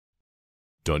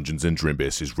Dungeons &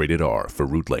 Drimbus is rated R for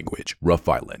rude language, rough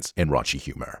violence, and raunchy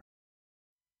humor.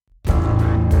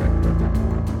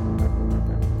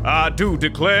 I do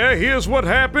declare here's what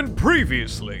happened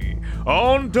previously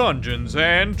on Dungeons &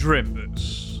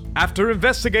 Drimbus. After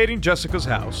investigating Jessica's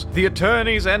house, the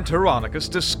attorneys and Tyrannicus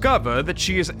discover that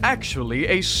she is actually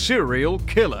a serial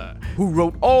killer who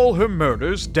wrote all her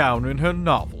murders down in her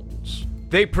novels.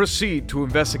 They proceed to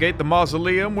investigate the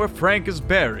mausoleum where Frank is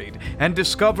buried and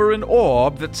discover an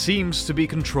orb that seems to be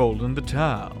controlling the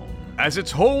town. As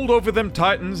its hold over them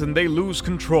tightens and they lose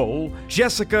control,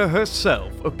 Jessica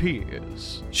herself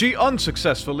appears. She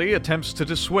unsuccessfully attempts to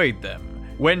dissuade them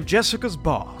when Jessica's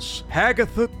boss,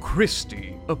 Agatha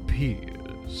Christie,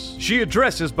 appears. She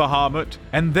addresses Bahamut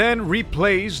and then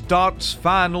replays Dot's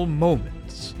final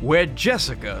moments, where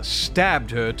Jessica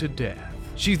stabbed her to death.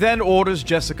 She then orders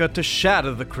Jessica to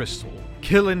shatter the crystal,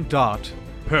 killing Dot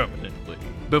permanently.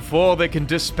 Before they can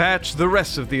dispatch the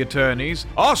rest of the attorneys,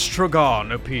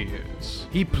 Ostrogon appears.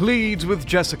 He pleads with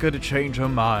Jessica to change her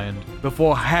mind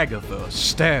before Agatha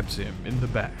stabs him in the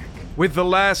back. With the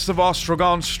last of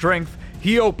Ostrogon's strength,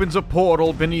 he opens a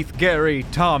portal beneath Gary,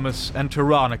 Thomas, and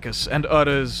Tyrannicus and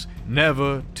utters,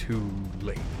 "Never too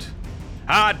late."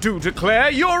 I do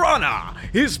declare Your Honor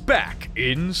is back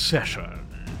in session.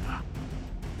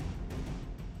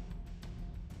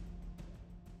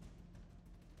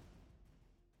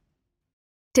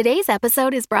 Today's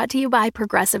episode is brought to you by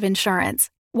Progressive Insurance.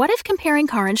 What if comparing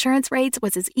car insurance rates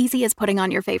was as easy as putting on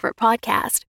your favorite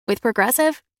podcast? With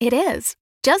Progressive, it is.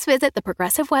 Just visit the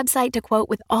Progressive website to quote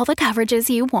with all the coverages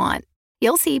you want.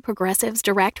 You'll see Progressive's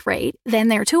direct rate, then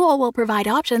their tool will provide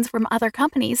options from other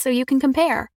companies so you can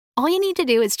compare. All you need to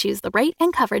do is choose the rate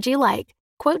and coverage you like.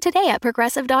 Quote today at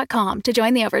Progressive.com to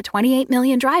join the over 28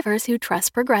 million drivers who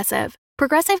trust Progressive.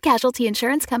 Progressive Casualty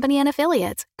Insurance Company and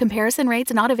Affiliates. Comparison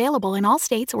rates not available in all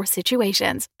states or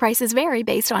situations. Prices vary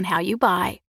based on how you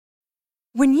buy.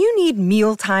 When you need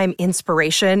mealtime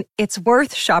inspiration, it's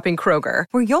worth shopping Kroger,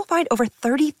 where you'll find over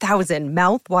 30,000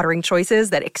 mouth-watering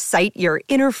choices that excite your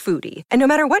inner foodie. And no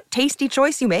matter what tasty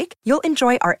choice you make, you'll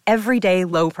enjoy our everyday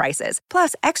low prices,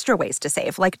 plus extra ways to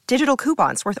save, like digital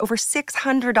coupons worth over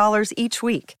 $600 each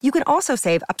week. You can also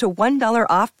save up to $1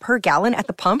 off per gallon at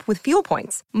the pump with fuel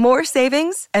points. More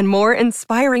savings and more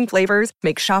inspiring flavors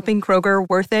make shopping Kroger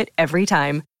worth it every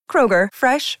time. Kroger,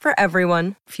 fresh for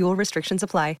everyone. Fuel restrictions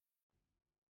apply.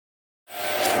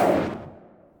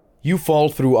 You fall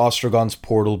through Ostrogon's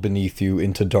portal beneath you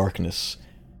into darkness.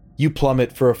 You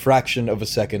plummet for a fraction of a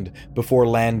second before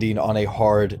landing on a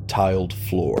hard, tiled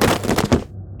floor.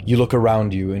 You look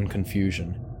around you in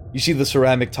confusion. You see the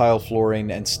ceramic tile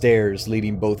flooring and stairs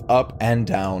leading both up and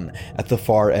down at the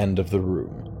far end of the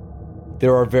room.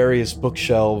 There are various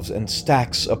bookshelves and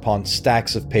stacks upon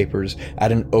stacks of papers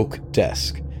at an oak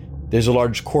desk. There's a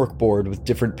large corkboard with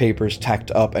different papers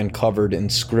tacked up and covered in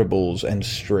scribbles and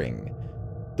string.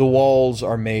 The walls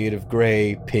are made of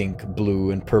gray, pink,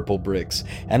 blue, and purple bricks,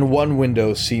 and one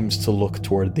window seems to look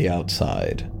toward the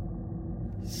outside.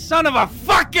 Son of a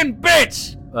fucking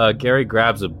bitch! Gary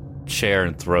grabs a chair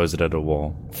and throws it at a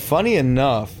wall. Funny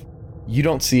enough, you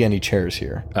don't see any chairs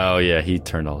here. Oh yeah, he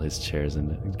turned all his chairs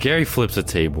into... Gary flips a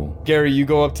table. Gary, you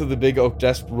go up to the big oak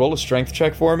desk. Roll a strength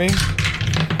check for me.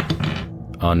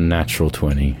 Unnatural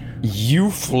 20.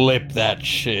 You flip that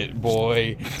shit,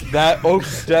 boy. That oak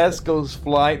desk goes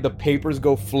flying. The papers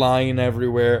go flying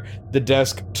everywhere. The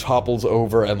desk topples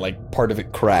over and, like, part of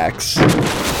it cracks.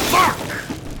 Fuck!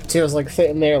 Tio's, like,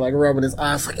 sitting there, like, rubbing his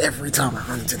eyes. Like, every time I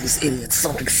run into these idiots,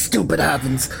 something stupid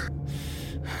happens.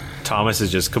 Thomas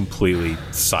is just completely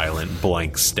silent,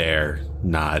 blank stare,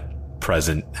 not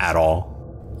present at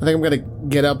all. I think I'm gonna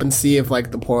get up and see if, like,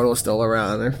 the portal's still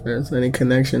around, if there's any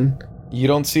connection. You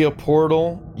don't see a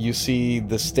portal. You see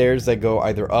the stairs that go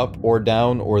either up or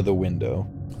down or the window.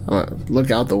 Look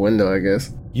out the window, I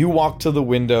guess. You walk to the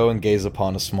window and gaze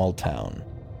upon a small town.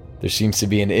 There seems to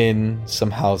be an inn, some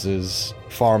houses,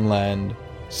 farmland,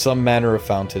 some manner of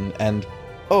fountain, and,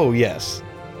 oh yes,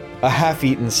 a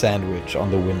half-eaten sandwich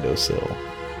on the windowsill.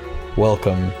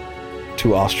 Welcome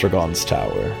to Ostrogon's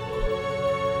Tower.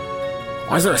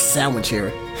 Why is there a sandwich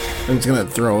here? I'm just gonna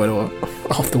throw it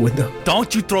off the window.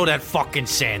 Don't you throw that fucking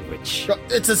sandwich.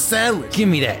 It's a sandwich. Give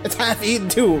me that. It's half eaten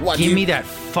too. What? Give me that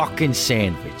fucking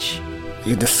sandwich.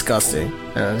 You're disgusting.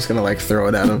 And I'm just gonna like throw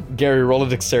it at him. Gary, roll a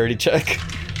dexterity check.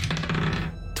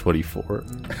 24.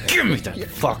 Give me that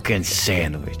fucking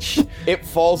sandwich. It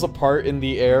falls apart in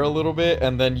the air a little bit,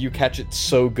 and then you catch it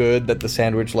so good that the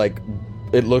sandwich, like,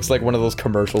 it looks like one of those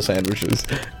commercial sandwiches.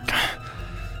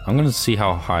 I'm gonna see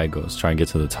how high it goes. Try and get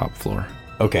to the top floor.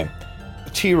 Okay.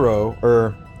 Tiro,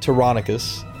 or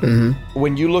Tyrannicus,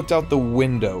 when you looked out the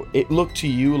window, it looked to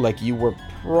you like you were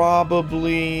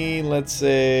probably, let's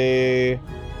say,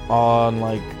 on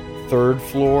like 3rd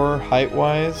floor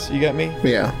height-wise. You get me?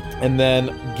 Yeah. And then,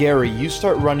 Gary, you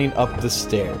start running up the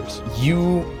stairs.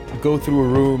 You go through a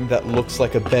room that looks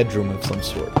like a bedroom of some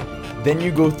sort. Then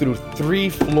you go through 3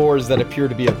 floors that appear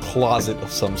to be a closet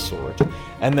of some sort.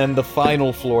 And then the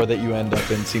final floor that you end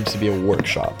up in seems to be a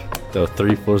workshop. The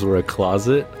 3 floors were a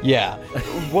closet? Yeah.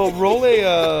 Well, roll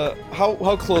a,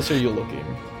 how close are you looking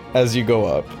as you go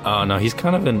up? Oh, no, he's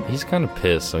kind of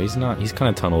pissed, so he's kind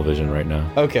of tunnel vision right now.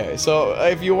 Okay, so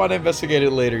if you want to investigate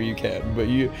it later, you can. But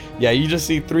you just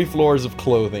see 3 floors of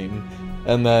clothing,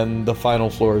 and then the final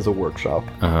floor is a workshop.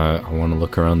 I want to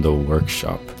look around the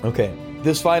workshop. Okay.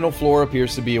 This final floor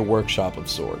appears to be a workshop of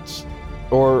sorts.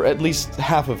 Or at least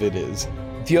half of it is.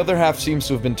 The other half seems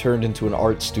to have been turned into an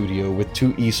art studio with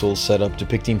 2 easels set up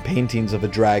depicting paintings of a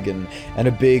dragon and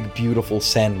a big, beautiful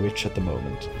sandwich at the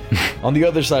moment. On the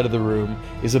other side of the room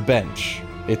is a bench.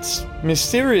 It's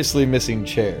mysteriously missing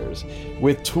chairs,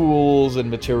 with tools and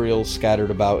materials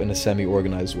scattered about in a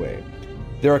semi-organized way.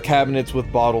 There are cabinets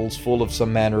with bottles full of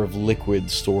some manner of liquid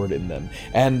stored in them,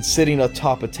 and sitting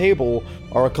atop a table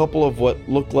are a couple of what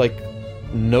look like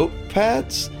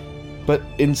notepads, but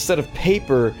instead of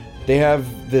paper, they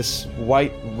have this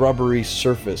white rubbery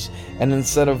surface, and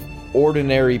instead of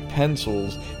ordinary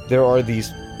pencils, there are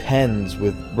these pens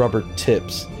with rubber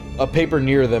tips. A paper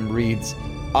near them reads,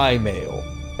 iMail,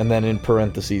 and then in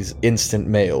parentheses, instant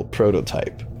mail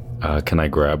prototype. Can I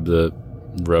grab the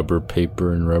rubber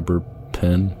paper and rubber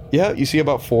pen? Yeah, you see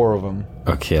about 4 of them.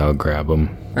 Okay, I'll grab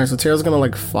them. Alright, so Tara's gonna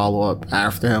like follow up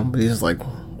after him, but he's just like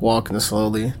walking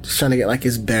slowly, just trying to get like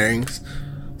his bearings.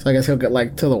 So I guess he'll get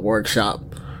like to the workshop,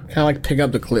 kind of like pick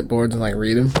up the clipboards and like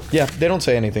read them. Yeah, they don't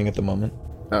say anything at the moment.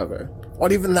 Okay.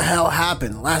 What even the hell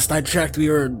happened? Last I checked, we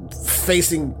were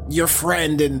facing your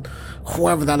friend and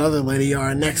whoever that other lady are,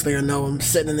 and next thing I know, I'm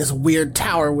sitting in this weird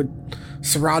tower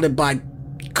surrounded by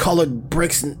colored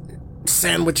bricks and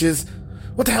sandwiches.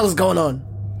 What the hell is going on?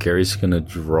 Gary's gonna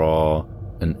draw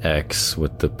an X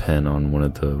with the pen on one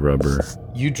of the rubber.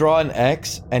 You draw an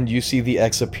X, and you see the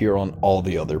X appear on all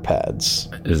the other pads.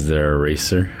 Is there a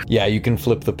eraser? Yeah, you can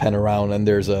flip the pen around, and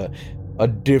there's a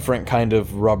different kind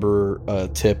of rubber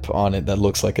tip on it that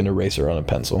looks like an eraser on a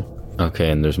pencil.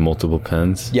 Okay, and there's multiple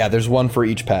pens? Yeah, there's one for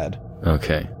each pad.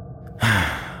 Okay.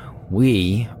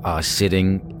 We are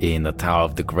sitting in the tower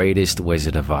of the greatest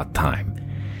wizard of our time.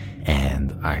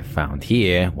 And I found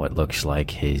here what looks like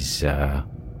his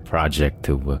project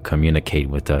to communicate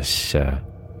with us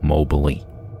mobily.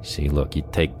 See, look, you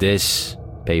take this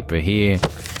paper here,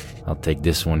 I'll take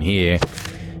this one here,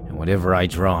 and whatever I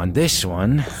draw on this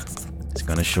one, it's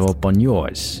gonna show up on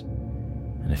yours.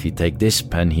 And if you take this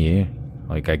pen here,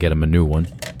 like I get him a new one,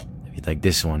 if you take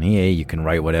this one here, you can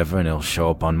write whatever and it'll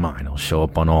show up on mine. It'll show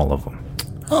up on all of them.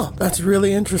 Oh, that's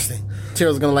really interesting.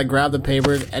 Tira's gonna like grab the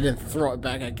paper and then throw it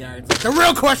back at Gary. The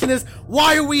real question is,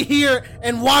 why are we here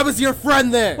and why was your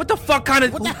friend there? What the fuck kind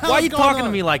of... What the hell why are is you going talking on?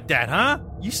 to me like that, huh?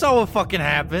 You saw what fucking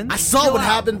happened. I saw what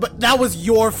happened, but that was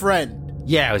your friend.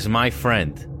 Yeah, it was my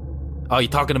friend. Oh, you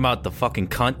talking about the fucking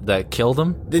cunt that killed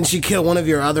him? Didn't she kill one of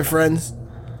your other friends?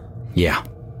 Yeah.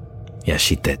 Yeah,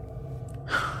 she did.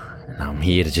 And I'm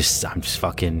here to I'm just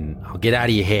fucking... I'll get out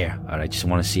of your hair. Alright, I just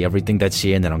want to see everything that's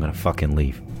here and then I'm gonna fucking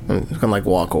leave. I'm just gonna like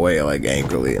walk away like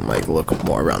angrily and like look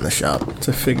more around the shop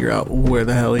to figure out where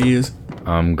the hell he is.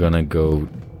 I'm gonna go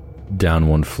down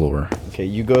 1 floor. Okay,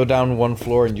 you go down 1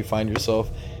 floor and you find yourself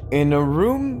in a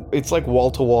room. It's like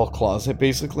wall-to-wall closet,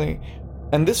 basically.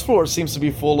 And this floor seems to be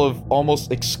full of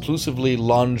almost exclusively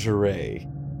lingerie.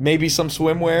 Maybe some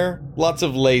swimwear, lots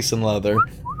of lace and leather.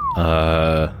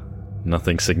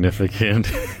 Nothing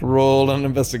significant. Roll an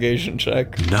investigation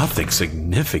check. Nothing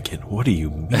significant? What do you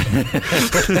mean?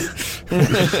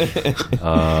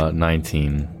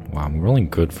 19. Wow, I'm rolling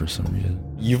good for some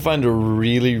reason. You find a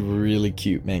really, really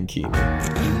cute mankini.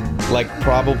 Like,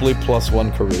 probably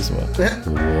 +1 charisma.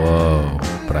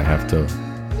 Whoa. But I have to...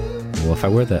 Well, if I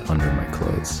wear that under my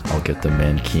clothes, I'll get the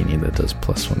mankini that does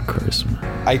 +1 charisma.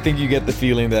 I think you get the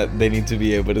feeling that they need to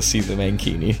be able to see the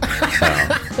mankini.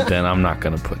 Then I'm not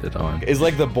gonna put it on. It's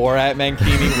like the Borat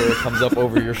mankini where it comes up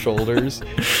over your shoulders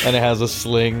and it has a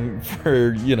sling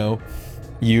for,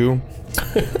 you.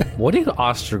 What did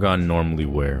Ostrogon normally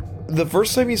wear? The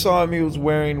first time you saw him, he was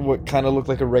wearing what kind of looked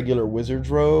like a regular wizard's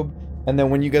robe. And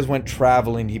then when you guys went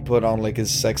traveling, he put on like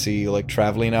his sexy like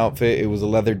traveling outfit. It was a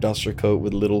leather duster coat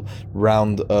with little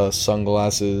round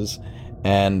sunglasses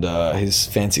and his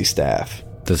fancy staff.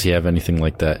 Does he have anything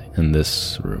like that in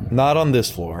this room? Not on this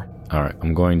floor. All right,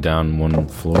 I'm going down one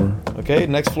floor. Okay,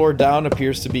 next floor down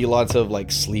appears to be lots of like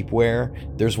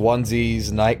sleepwear. There's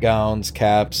onesies, nightgowns,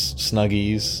 caps,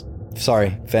 snuggies.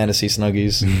 Sorry, fantasy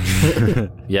snuggies.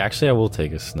 Yeah, actually, I will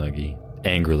take a Snuggie.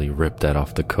 Angrily rip that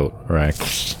off the coat rack.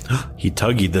 He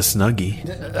tuggied the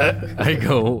Snuggie. I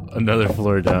go another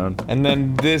floor down. And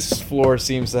then this floor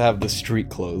seems to have the street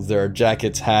clothes. There are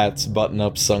jackets, hats,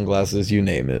 button-ups, sunglasses, you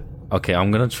name it. Okay,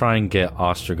 I'm gonna try and get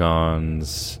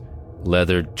Ostrogon's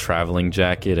leather traveling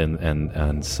jacket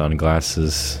and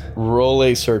sunglasses. Roll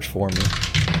a search for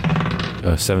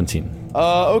me. 17.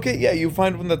 Okay, yeah, you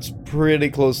find one that's pretty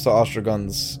close to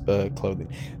Ostrogon's clothing.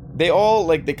 They all,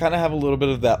 like, they kind of have a little bit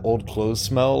of that old clothes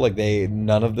smell. Like,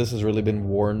 none of this has really been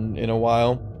worn in a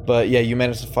while. But yeah, you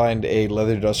managed to find a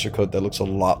leather duster coat that looks a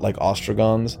lot like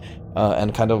Ostrogon's,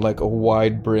 and kind of like a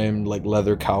wide-brimmed, like,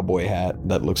 leather cowboy hat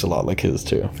that looks a lot like his,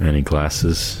 too. Any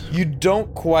glasses? You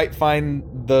don't quite find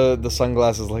the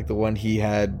sunglasses like the one he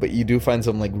had, but you do find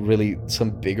some, like, really,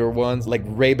 some bigger ones, like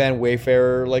Ray-Ban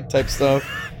Wayfarer, like, type stuff.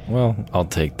 Well, I'll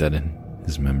take that in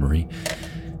his memory.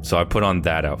 So I put on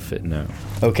that outfit now.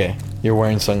 Okay, you're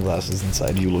wearing sunglasses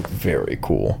inside. You look very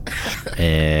cool.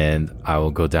 And I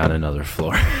will go down another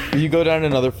floor. You go down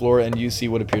another floor and you see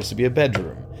what appears to be a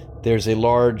bedroom. There's a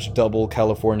large double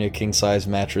California king-size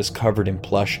mattress covered in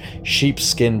plush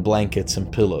sheepskin blankets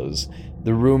and pillows.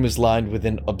 The room is lined with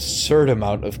an absurd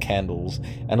amount of candles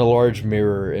and a large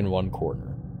mirror in one corner.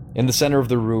 In the center of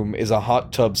the room is a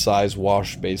hot tub-sized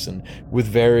wash basin with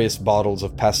various bottles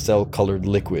of pastel-colored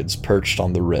liquids perched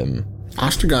on the rim.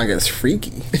 Ostrogon gets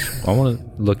freaky. I want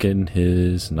to look in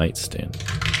his nightstand.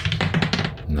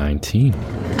 19.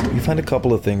 You find a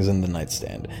couple of things in the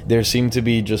nightstand. There seem to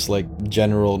be just like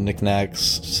general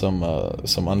knickknacks, some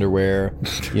underwear,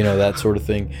 that sort of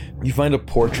thing. You find a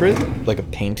portrait, like a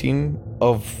painting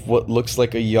of what looks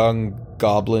like a young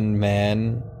goblin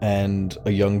man and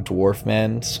a young dwarf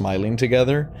man smiling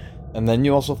together. And then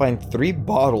you also find 3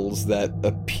 bottles that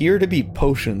appear to be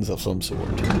potions of some sort.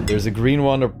 There's a green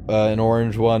one, an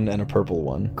orange one, and a purple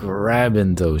one.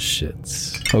 Grabbing those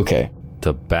shits. Okay.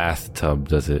 The bathtub,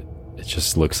 does it? It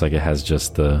just looks like it has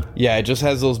just the... Yeah, it just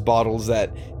has those bottles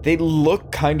that they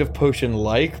look kind of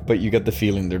potion-like, but you get the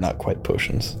feeling they're not quite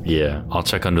potions. Yeah, I'll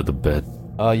check under the bed.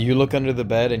 You look under the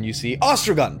bed and you see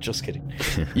Ostrogon! Just kidding.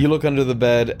 You look under the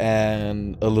bed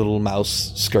and a little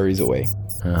mouse scurries away.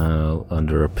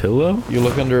 Under a pillow? You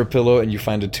look under a pillow and you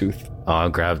find a tooth. Oh, I'll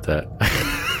grab that.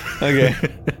 Okay.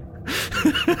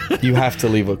 You have to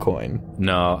leave a coin.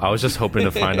 No, I was just hoping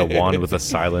to find a wand with a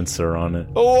silencer on it.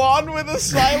 A wand with a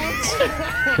silencer?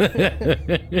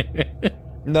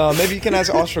 No, maybe you can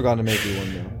ask Ostrogon to make you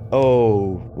one though.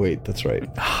 Oh, wait, that's right.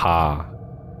 Ha.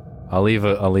 I'll leave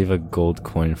a gold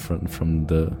coin from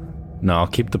the... No, I'll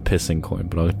keep the pissing coin,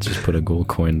 but I'll just put a gold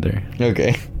coin there.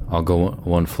 Okay. I'll go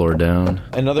one floor down.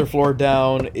 Another floor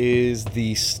down is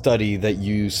the study that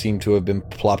you seem to have been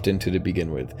plopped into to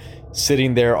begin with.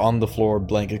 Sitting there on the floor,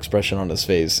 blank expression on his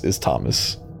face, is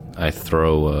Thomas. I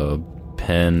throw a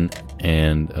pen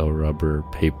and a rubber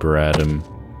paper at him,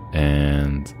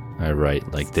 and I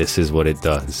write, like, this is what it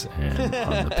does. And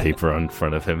on the paper in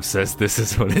front of him says, this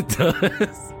is what it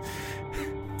does.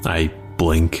 I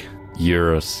blink.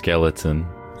 You're a skeleton.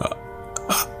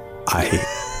 I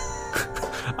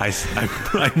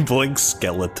blink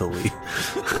skeletally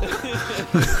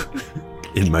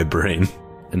in my brain.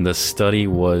 And the study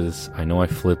was, I know I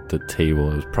flipped the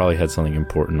table. It probably had something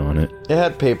important on it. It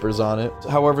had papers on it.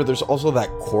 However, there's also that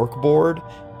cork board,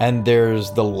 and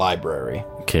there's the library.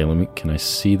 Okay, can I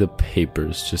see the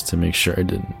papers just to make sure I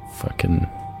didn't fucking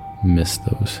miss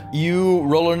those? You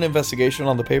roll an investigation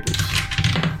on the papers.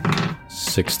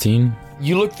 16.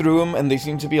 You look through them, and they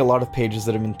seem to be a lot of pages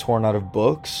that have been torn out of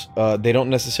books. They don't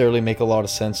necessarily make a lot of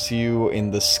sense to you in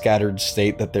the scattered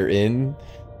state that they're in.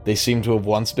 They seem to have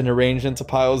once been arranged into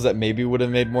piles that maybe would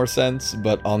have made more sense,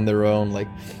 but on their own, like,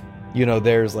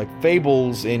 there's, like,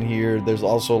 fables in here. There's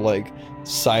also, like,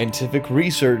 scientific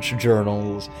research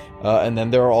journals, and then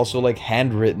there are also, like,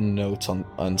 handwritten notes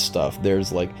on stuff.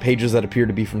 There's, like, pages that appear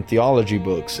to be from theology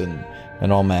books and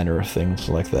all manner of things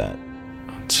like that.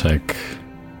 I'll check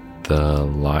the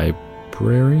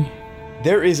library.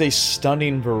 There is a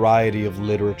stunning variety of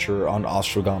literature on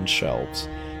Ostrogon's shelves.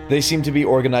 They seem to be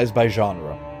organized by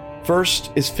genre.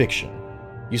 First is fiction.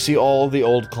 You see all the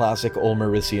old classic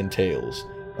Ulmerician tales.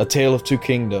 A Tale of Two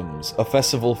Kingdoms, A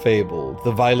Festival Fable,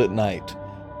 The Violet Knight.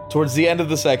 Towards the end of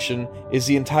the section is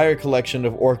the entire collection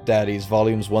of Orc Daddies,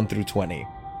 volumes 1 through 20.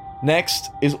 Next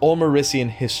is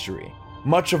Ulmerician history.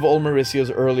 Much of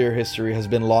Ulmericia's earlier history has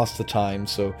been lost to time,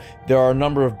 so there are a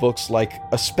number of books like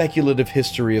A Speculative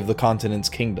History of the Continent's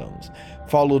Kingdoms,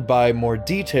 followed by more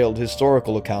detailed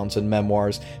historical accounts and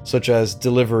memoirs such as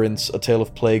Deliverance, A Tale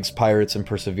of Plagues, Pirates, and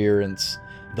Perseverance.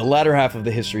 The latter half of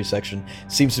the history section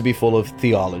seems to be full of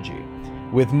theology,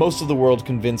 with most of the world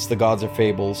convinced the gods are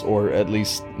fables, or at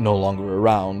least no longer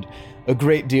around. A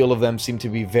great deal of them seem to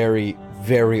be very,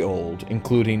 very old,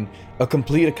 including a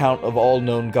complete account of all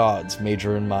known gods,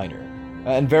 major and minor,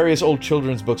 and various old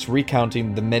children's books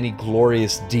recounting the many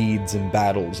glorious deeds and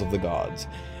battles of the gods.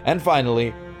 And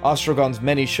finally, Ostrogon's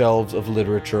many shelves of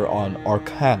literature on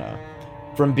arcana.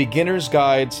 From beginner's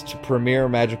guides to premier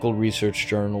magical research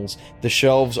journals, the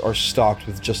shelves are stocked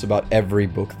with just about every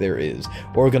book there is,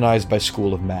 organized by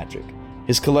school of magic.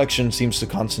 His collection seems to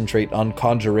concentrate on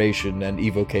conjuration and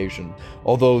evocation,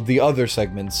 although the other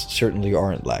segments certainly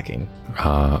aren't lacking.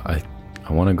 I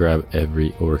want to grab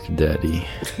every Orc Daddy.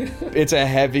 It's a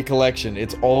heavy collection.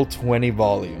 It's all 20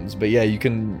 volumes, but yeah, you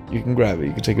can grab it.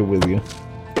 You can take it with you.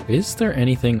 Is there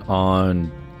anything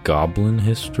on Goblin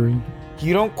history?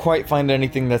 You don't quite find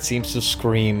anything that seems to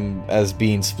scream as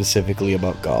being specifically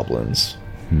about goblins.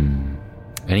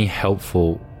 Any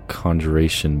helpful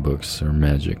conjuration books or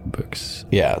magic books?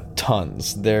 Yeah,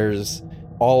 tons. There's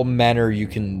all manner you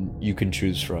can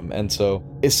choose from. And so,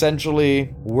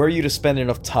 essentially, were you to spend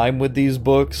enough time with these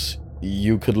books,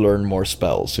 you could learn more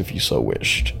spells if you so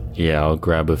wished. Yeah, I'll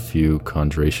grab a few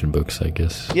conjuration books, I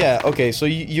guess. Yeah, okay, so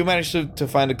you managed to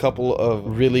find a couple of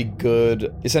really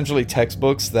good, essentially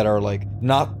textbooks that are, like,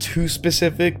 not too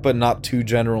specific, but not too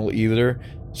general either.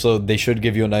 So they should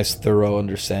give you a nice, thorough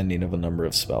understanding of a number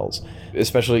of spells.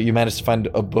 Especially, you managed to find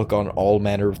a book on all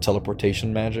manner of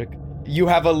teleportation magic. You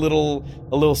have a little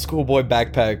schoolboy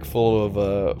backpack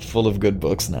full of good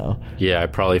books now. Yeah, I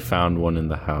probably found one in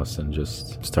the house and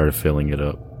just started filling it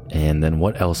up. And then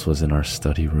what else was in our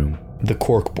study room? The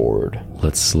corkboard.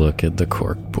 Let's look at the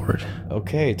corkboard.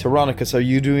 Okay, Tyrannicus, are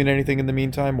you doing anything in the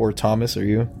meantime? Or Thomas, are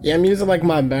you? Yeah, I'm using like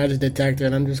my magic detector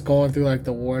and I'm just going through like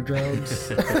the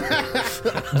wardrobes.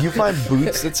 You find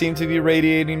boots that seem to be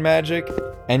radiating magic,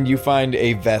 and you find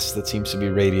a vest that seems to be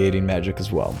radiating magic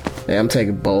as well. Yeah, I'm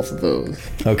taking both of those.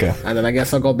 Okay. And then I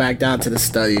guess I'll go back down to the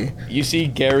study. You see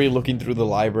Gary looking through the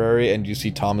library, and you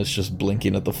see Thomas just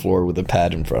blinking at the floor with a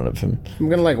pad in front of him. I'm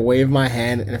gonna like wave my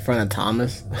hand in front of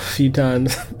Thomas a few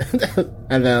times,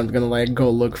 and then I'm gonna like go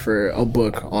look for a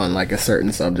book on like a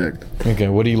certain subject. Okay,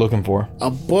 what are you looking for?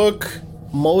 A book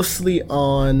mostly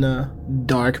on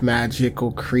dark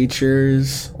magical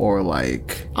creatures or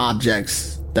like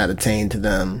objects that attain to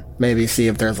them. Maybe see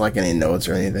if there's like any notes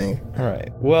or anything.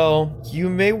 Alright, well, you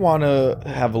may want to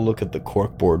have a look at the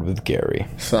corkboard with Gary.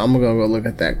 So I'm gonna go look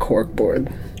at that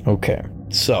corkboard. Okay,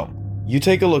 so you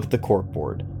take a look at the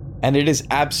corkboard, and it is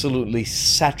absolutely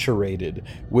saturated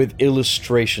with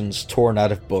illustrations torn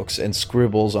out of books and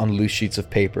scribbles on loose sheets of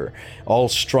paper, all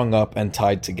strung up and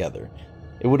tied together.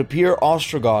 It would appear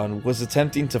Ostrogon was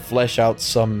attempting to flesh out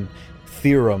some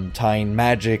theorem tying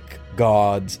magic,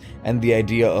 gods, and the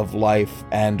idea of life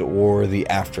and or the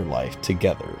afterlife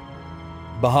together.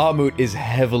 Bahamut is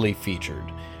heavily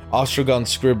featured.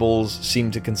 Ostrogon's scribbles seem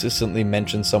to consistently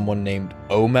mention someone named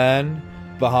Oman.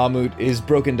 Bahamut is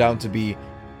broken down to be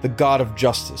the god of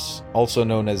justice, also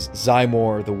known as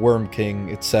Zymor, the Worm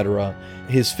King, etc.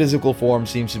 His physical form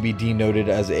seems to be denoted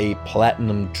as a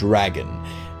platinum dragon,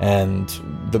 and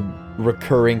the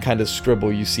recurring kind of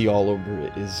scribble you see all over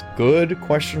it is good,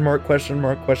 question mark, question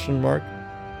mark, question mark.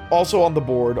 Also on the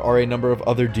board are a number of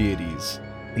other deities.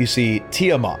 You see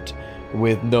Tiamat,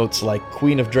 with notes like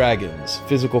Queen of Dragons,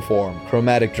 physical form,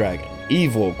 chromatic dragon,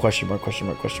 evil, question mark, question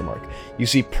mark, question mark. You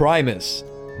see Primus,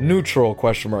 neutral,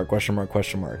 question mark, question mark,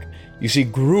 question mark. You see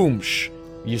Grumsh.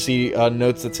 You see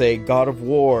notes that say God of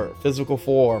War, physical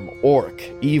form, orc,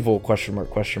 evil, question mark,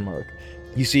 question mark.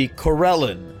 You see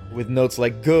Corellin, with notes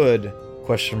like good,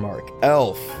 question mark,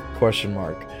 elf, question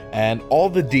mark. And all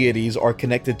the deities are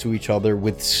connected to each other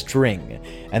with string,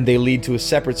 and they lead to a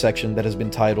separate section that has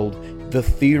been titled The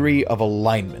Theory of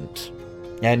Alignment.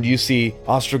 And you see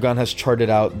Ostrogon has charted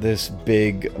out this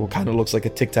big, what kind of looks like a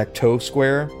tic-tac-toe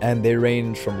square, and they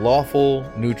range from lawful,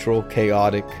 neutral,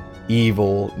 chaotic,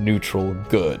 evil, neutral,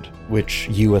 good, which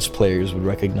you as players would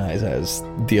recognize as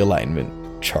the alignment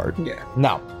chart. Yeah.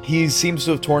 Now, he seems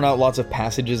to have torn out lots of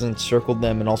passages and circled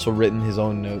them and also written his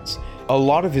own notes. A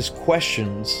lot of his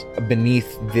questions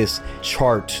beneath this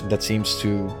chart that seems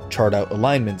to chart out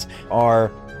alignments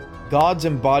are: gods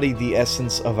embody the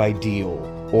essence of ideal,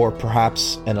 or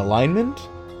perhaps an alignment?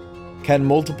 Can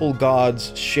multiple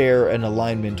gods share an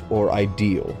alignment or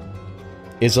ideal?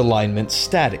 Is alignment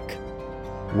static?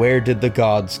 Where did the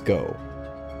gods go?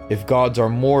 If gods are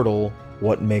mortal,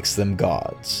 what makes them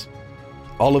gods?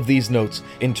 All of these notes,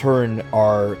 in turn,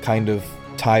 are kind of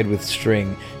tied with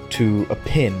string to a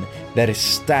pin that is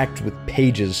stacked with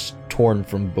pages torn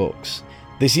from books.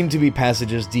 They seem to be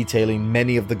passages detailing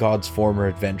many of the gods' former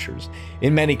adventures.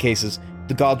 In many cases,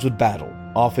 the gods would battle,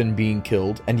 often being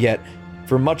killed, and yet,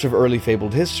 for much of early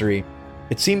fabled history,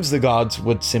 it seems the gods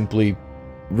would simply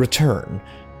return.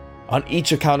 On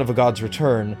each account of a god's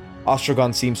return,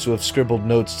 Ostrogon seems to have scribbled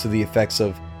notes to the effects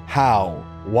of how,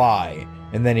 why,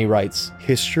 and then he writes,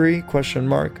 history? ?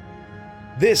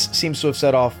 This seems to have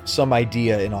set off some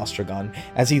idea in Ostrogon,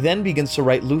 as he then begins to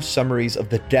write loose summaries of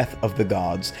the death of the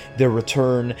gods, their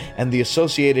return, and the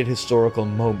associated historical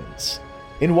moments.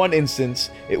 In one instance,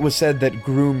 it was said that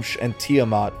Grumsh and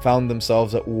Tiamat found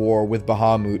themselves at war with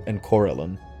Bahamut and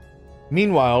Corellon.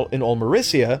 Meanwhile, in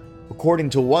Ulmerisia, according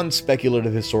to one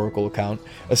speculative historical account,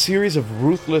 a series of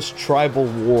ruthless tribal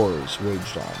wars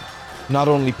raged on, not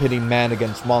only pitting man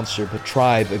against monster, but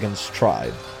tribe against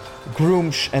tribe.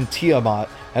 Grumsh and Tiamat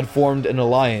had formed an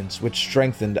alliance which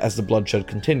strengthened as the bloodshed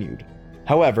continued.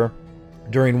 However,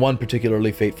 during one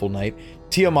particularly fateful night,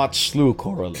 Tiamat slew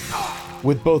Corellon.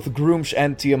 With both Grumsh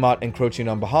and Tiamat encroaching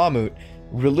on Bahamut,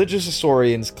 religious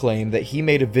historians claim that he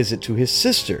made a visit to his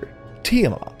sister,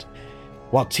 Tiamat.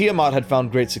 While Tiamat had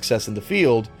found great success in the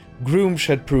field, Grumsh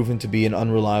had proven to be an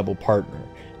unreliable partner.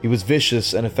 He was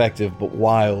vicious and effective, but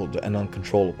wild and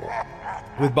uncontrollable.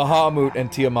 With Bahamut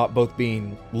and Tiamat both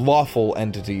being lawful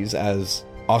entities, as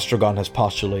Ostrogon has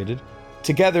postulated,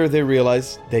 together they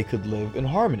realized they could live in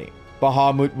harmony.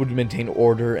 Bahamut would maintain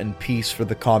order and peace for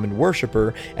the common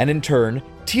worshipper, and in turn,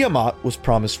 Tiamat was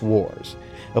promised wars,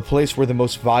 a place where the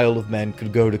most vile of men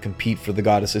could go to compete for the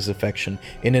goddess's affection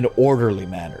in an orderly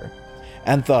manner.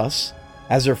 And thus,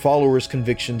 as their followers'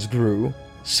 convictions grew,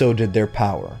 so did their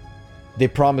power. They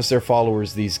promised their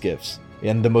followers these gifts,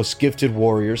 and the most gifted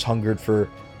warriors hungered for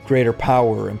greater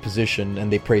power and position,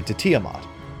 and they prayed to Tiamat.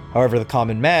 However, the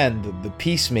common man, the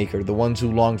peacemaker, the ones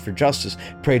who longed for justice,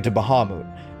 prayed to Bahamut,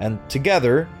 and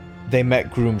together, they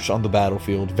met Grumsh on the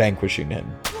battlefield, vanquishing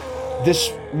him.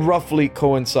 This roughly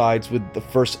coincides with the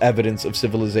first evidence of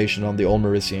civilization on the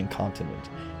Ulmerisian continent.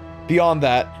 Beyond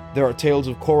that, there are tales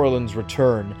of Corellon's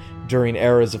return during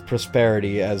eras of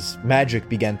prosperity as magic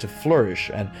began to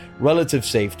flourish and relative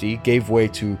safety gave way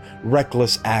to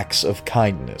reckless acts of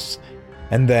kindness.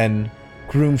 And then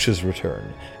Grumsh's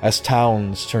return, as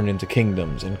towns turned into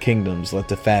kingdoms and kingdoms led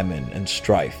to famine and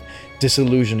strife,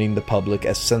 disillusioning the public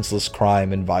as senseless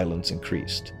crime and violence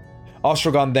increased.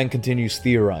 Ostrogon then continues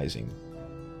theorizing.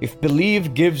 If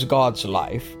belief gives gods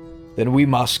life, then we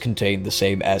must contain the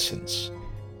same essence.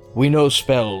 We know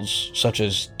spells such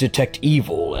as detect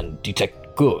evil and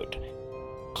detect good.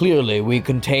 Clearly, we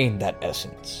contain that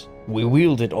essence. We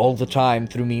wield it all the time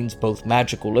through means both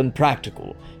magical and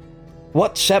practical.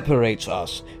 What separates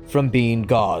us from being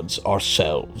gods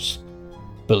ourselves?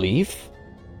 Belief?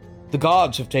 The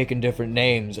gods have taken different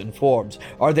names and forms.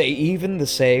 Are they even the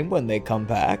same when they come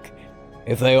back?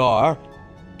 If they are,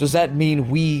 does that mean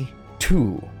we,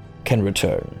 too, can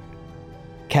return?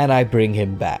 Can I bring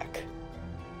him back?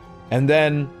 And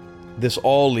then, this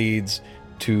all leads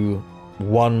to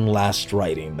one last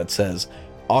writing that says,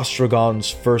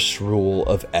 Ostrogon's first rule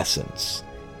of essence.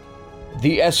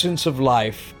 The essence of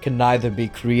life can neither be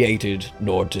created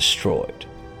nor destroyed,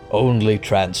 only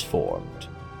transformed.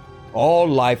 All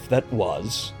life that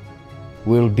was,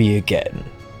 will be again.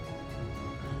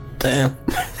 Damn.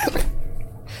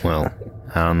 Well,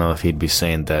 I don't know if he'd be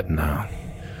saying that now.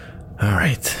 All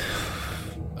right.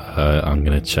 I'm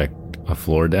gonna check a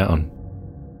floor down.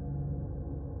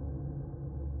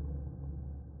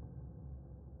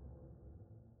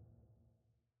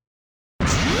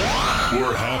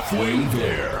 We're halfway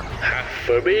there. Half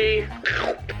for me.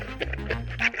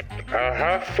 A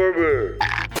half for me.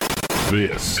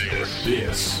 This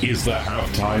is the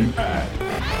halftime ad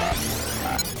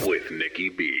With Nikki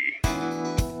B.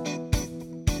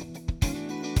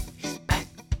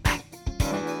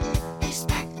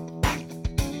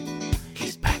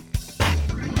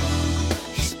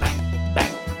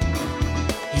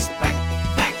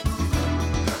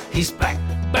 He's back.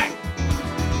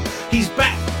 He's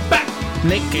back.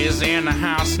 Nikki's in the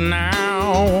house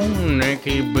now.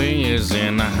 Nikki B is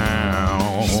in the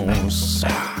house.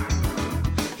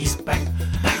 He's back.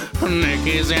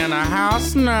 Nikki's in the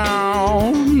house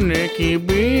now. Nikki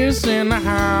B is in the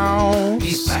house.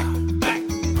 He's back.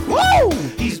 Woo!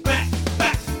 He's back.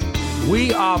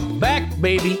 We are back,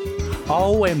 baby.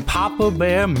 Oh, and Papa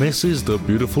Bear misses the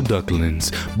beautiful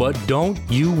ducklings. But don't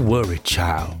you worry,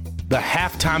 child. The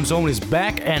halftime zone is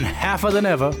back and halfer than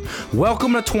ever.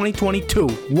 Welcome to 2022.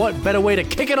 What better way to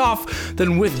kick it off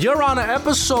than with Your Honor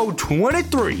episode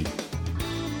 23?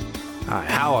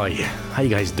 How are you? How you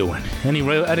guys doing? Any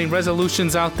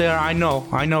resolutions out there? I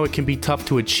know it can be tough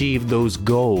to achieve those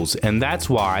goals, and that's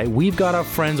why we've got our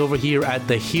friends over here at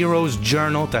the Heroes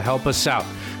Journal to help us out.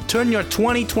 Turn your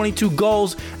 2022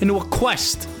 goals into a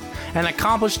quest and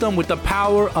accomplish them with the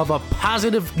power of a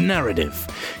positive narrative.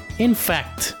 In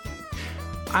fact,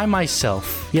 I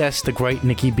myself, yes, the great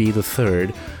Nicky B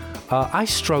III, I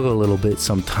struggle a little bit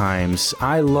sometimes.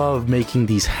 I love making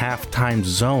these halftime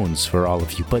zones for all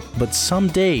of you, but some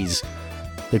days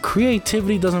the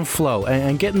creativity doesn't flow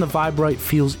and getting the vibe right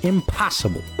feels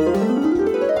impossible.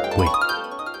 Wait,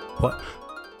 what?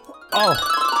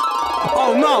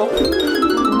 Oh no!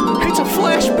 It's a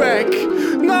flashback!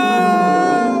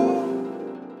 No!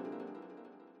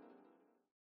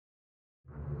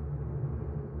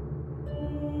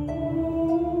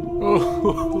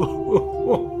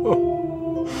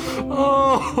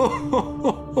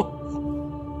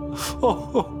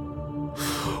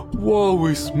 Woe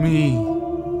is me,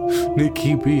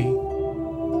 Nicky B.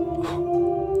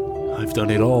 I've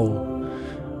done it all.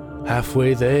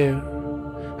 Halfway there,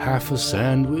 half a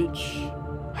sandwich,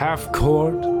 half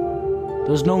court.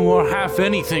 There's no more half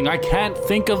anything. I can't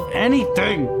think of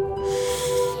anything.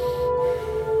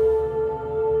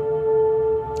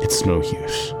 It's no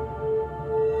use.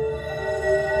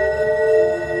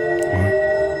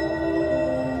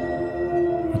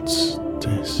 What's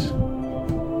this?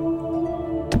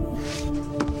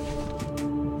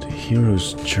 The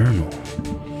Hero's Journal.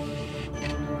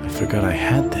 I forgot I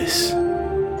had this.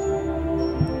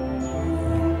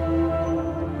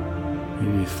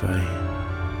 Maybe if I...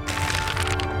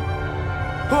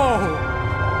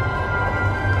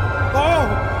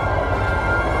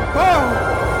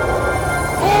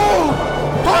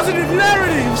 Positive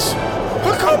narratives!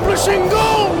 Accomplishing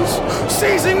goals!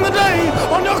 Seizing the day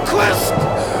on your quest!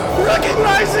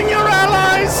 Recognizing your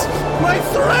allies! My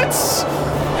threats!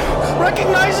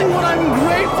 Recognizing what I'm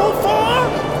grateful for!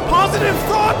 Positive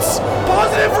thoughts!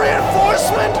 Positive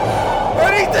reinforcement!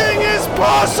 Anything is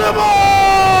possible!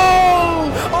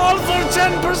 All for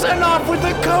 10% off with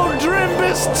the code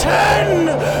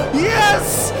DRIMBUS10!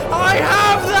 Yes! I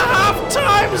have the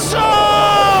halftime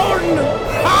zone!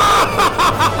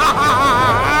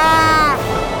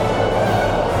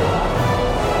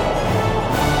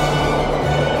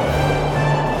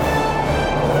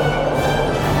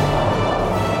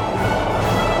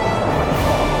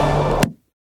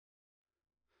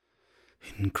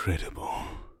 Incredible.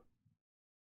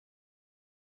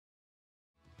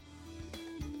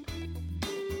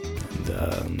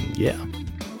 And, yeah,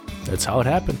 that's how it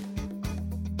happened.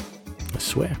 I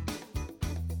swear.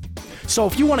 So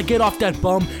if you want to get off that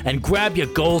bum and grab your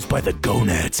goals by the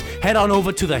gonads, head on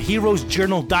over to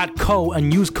theheroesjournal.co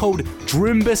and use code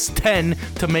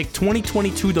DRIMBUS10 to make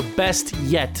 2022 the best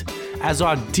yet. As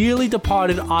our dearly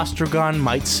departed Ostrogon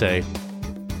might say,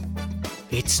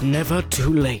 it's never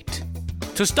too late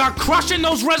to start crushing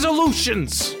those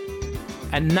resolutions.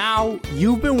 And now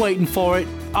you've been waiting for it.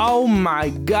 Oh my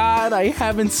God, I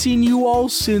haven't seen you all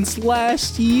since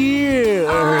last year.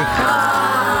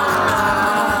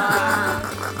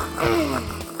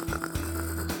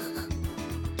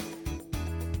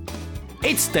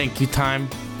 It's thank you time.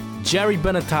 Jerry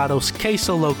Benetados,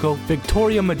 Queso Loco,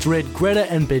 Victoria Madrid, Greta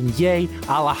and Beignet,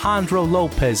 Alejandro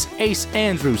Lopez, Ace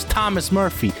Andrews, Thomas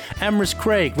Murphy, Emrys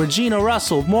Craig, Regina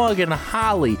Russell, Morgan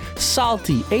Holly,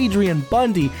 Salty, Adrian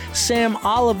Bundy, Sam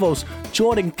Olivos,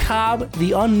 Jordan Cobb,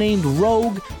 The Unnamed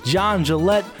Rogue, John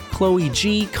Gillette, Chloe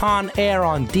G, Con Air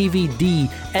on DVD,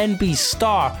 NB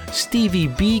Star, Stevie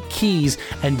B Keys,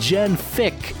 and Jen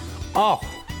Fick. Oh,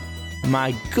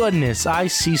 my goodness, I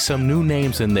see some new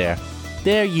names in there.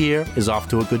 Their year is off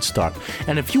to a good start.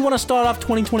 And if you want to start off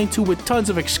 2022 with tons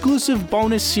of exclusive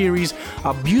bonus series,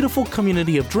 a beautiful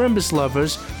community of Drimbus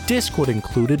lovers, Discord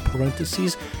included,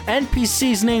 parentheses,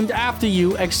 NPCs named after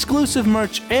you, exclusive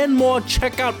merch, and more,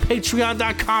 check out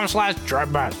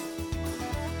patreon.com/Drimbus.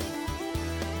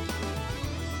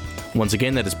 Once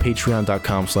again, that is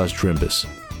patreon.com/Drimbus.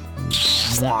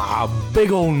 A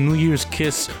big old New Year's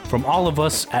kiss from all of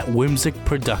us at Whimsic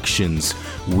Productions.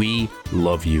 We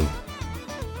love you.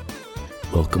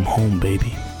 Welcome home,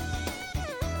 baby.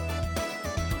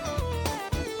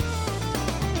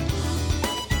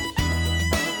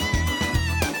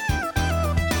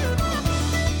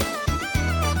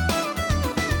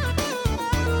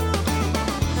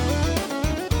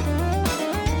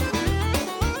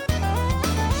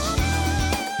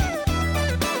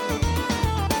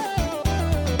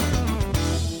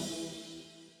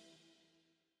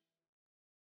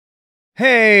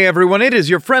 Hey everyone, it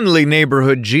is your friendly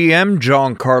neighborhood GM,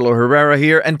 Giancarlo Herrera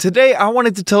here, and today I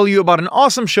wanted to tell you about an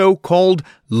awesome show called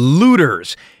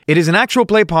Looters. It is an actual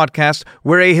play podcast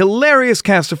where a hilarious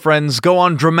cast of friends go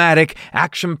on dramatic,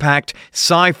 action-packed,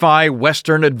 sci-fi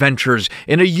western adventures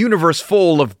in a universe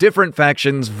full of different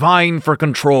factions vying for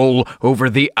control over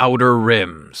the Outer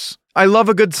Rims. I love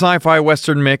a good sci-fi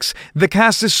western mix, the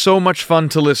cast is so much fun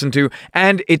to listen to,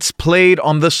 and it's played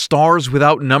on the Stars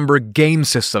Without Number game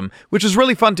system, which is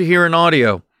really fun to hear in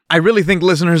audio. I really think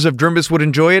listeners of Drimbus would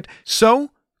enjoy it,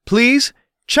 so please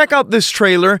check out this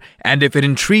trailer, and if it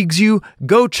intrigues you,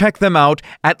 go check them out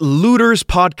at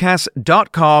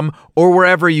looterspodcast.com or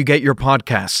wherever you get your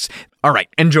podcasts. Alright,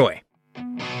 enjoy.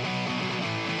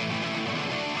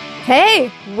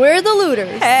 Hey, we're the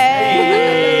Looters.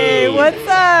 Hey, what's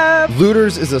up?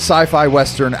 Looters is a sci-fi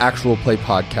western actual play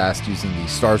podcast using the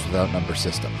Stars Without Number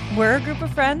system. We're a group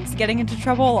of friends getting into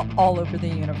trouble all over the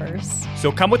universe.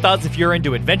 So come with us if you're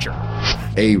into adventure.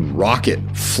 A rocket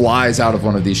flies out of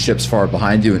one of these ships far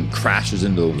behind you and crashes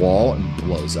into the wall and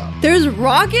blows up. There's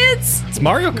rockets? It's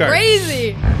Mario Kart.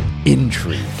 Crazy.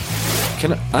 Intrigue.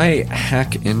 Can I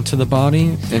hack into the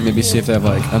body and maybe see if they have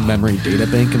like a memory data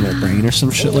bank in their brain or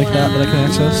some shit like that I can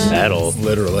access? That'll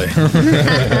literally.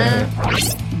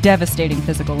 Devastating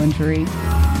physical injury.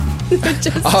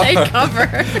 Just take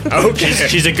cover. Okay.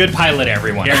 She's a good pilot,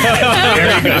 everyone.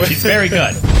 Very good. She's very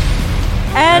good.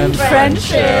 And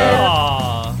friendship.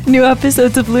 Aww. New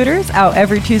episodes of Looters out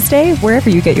every Tuesday,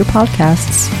 wherever you get your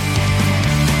podcasts.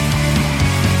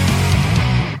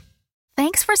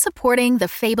 Thanks for supporting the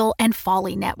Fable and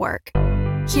Folly Network.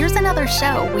 Here's another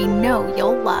show we know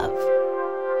you'll love.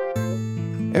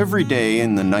 Every day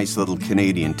in the nice little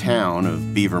Canadian town of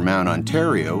Beavermount,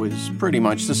 Ontario is pretty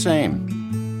much the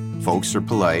same. Folks are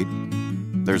polite,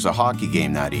 there's a hockey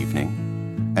game that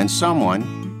evening, and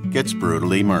someone gets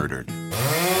brutally murdered.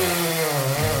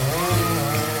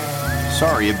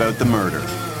 Sorry About the Murder,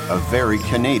 a very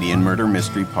Canadian murder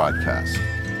mystery podcast.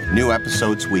 New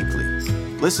episodes weekly.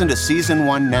 Listen to Season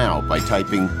 1 now by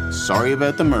typing Sorry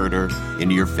About the Murder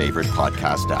into your favorite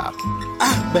podcast app.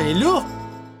 Ah, ben là!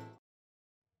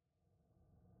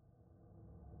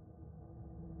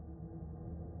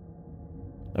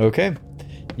 Okay.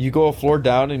 You go a floor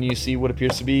down and you see what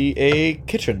appears to be a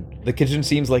kitchen. The kitchen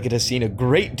seems like it has seen a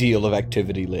great deal of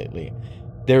activity lately.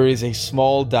 There is a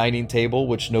small dining table,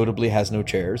 which notably has no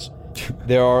chairs.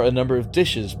 There are a number of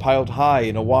dishes piled high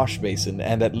in a wash basin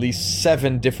and at least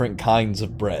 7 different kinds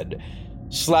of bread.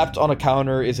 Slapped on a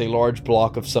counter is a large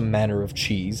block of some manner of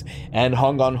cheese, and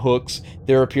hung on hooks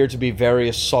there appear to be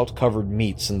various salt-covered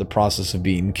meats in the process of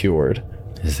being cured.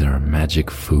 Is there a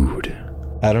magic food?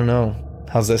 I don't know.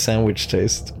 How's that sandwich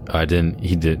taste?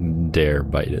 He didn't dare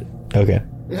bite it. Okay.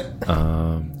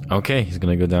 Okay, he's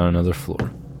gonna go down another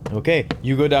floor. Okay,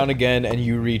 you go down again and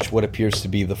you reach what appears to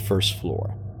be the first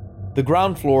floor. The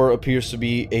ground floor appears to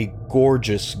be a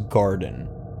gorgeous garden.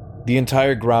 The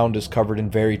entire ground is covered in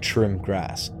very trim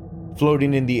grass.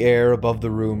 Floating in the air above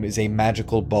the room is a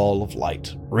magical ball of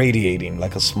light, radiating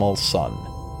like a small sun.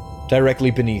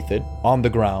 Directly beneath it, on the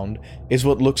ground, is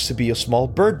what looks to be a small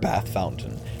bird bath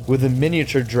fountain, with a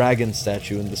miniature dragon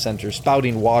statue in the center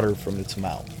spouting water from its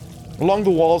mouth. Along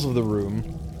the walls of the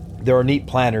room, there are neat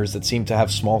planters that seem to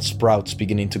have small sprouts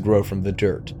beginning to grow from the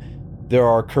dirt. There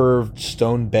are curved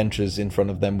stone benches in front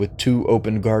of them with 2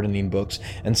 open gardening books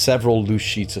and several loose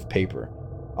sheets of paper.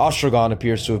 Ostrogon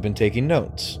appears to have been taking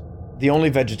notes. The only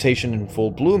vegetation in full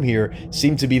bloom here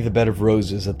seemed to be the bed of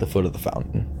roses at the foot of the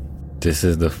fountain. This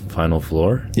is the final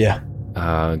floor? Yeah.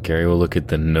 Gary will look at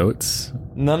the notes.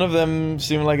 None of them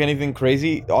seem like anything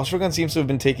crazy. Ostrogon seems to have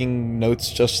been taking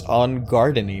notes just on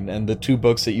gardening, and the 2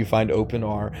 books that you find open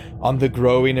are on the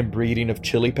growing and breeding of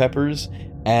chili peppers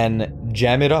and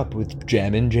Jam It Up with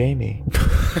Jam and Jamie.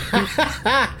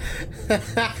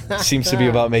 Seems to be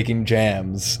about making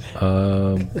jams.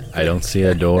 I don't see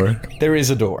a door. There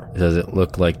is a door. Does it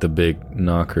look like the big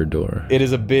knocker door? It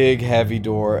is a big, heavy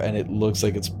door, and it looks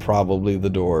like it's probably the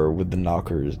door with the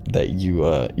knockers that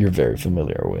you're very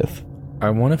familiar with.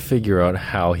 I want to figure out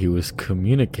how he was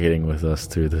communicating with us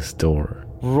through this door.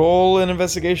 Roll an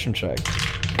investigation check.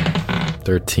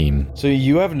 13. So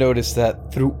you have noticed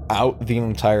that throughout the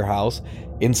entire house,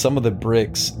 in some of the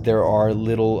bricks, there are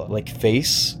little, like,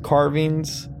 face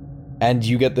carvings, and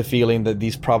you get the feeling that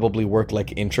these probably work like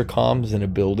intercoms in a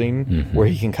building, where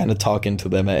he can kind of talk into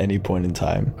them at any point in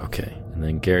time. Okay. And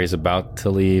then Gary's about to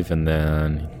leave, and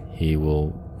then he will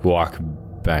walk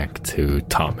back to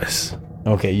Thomas.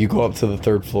 Okay, you go up to the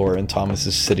 3rd floor, and Thomas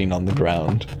is sitting on the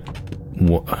ground.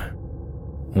 What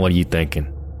are you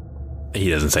thinking?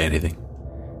 He doesn't say anything.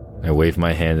 I wave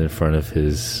my hand in front of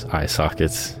his eye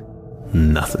sockets.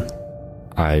 Nothing.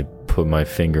 I put my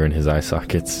finger in his eye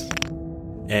sockets.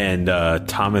 And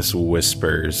Thomas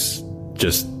whispers,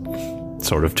 just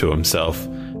sort of to himself,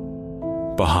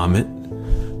 Bahamut,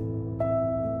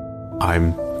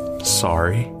 I'm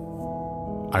sorry.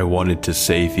 I wanted to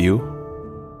save you,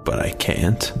 but I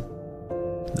can't.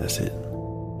 That's it.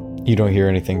 You don't hear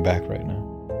anything back right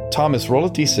now. Thomas, roll a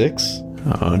d6.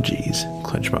 Oh, jeez.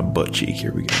 Clench my butt cheek.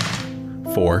 Here we go.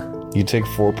 4. You take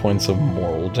 4 points of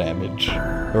moral damage.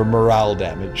 Or morale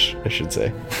damage, I should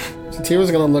say. So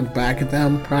Tira's gonna look back at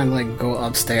them, probably like go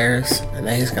upstairs, and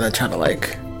then he's gonna try to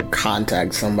like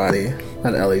contact somebody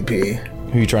at LEP.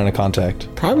 Who are you trying to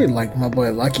contact? Probably like my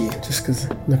boy Lucky, just cause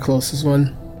the closest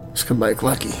one. Just gonna be like,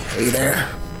 Lucky, are you there?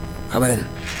 Come in.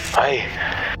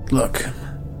 Hi. Look,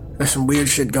 there's some weird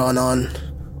shit going on.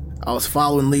 I was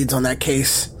following leads on that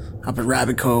case up at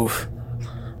Rabbit Cove.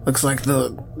 Looks like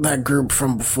that group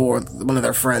from before, one of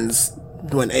their friends,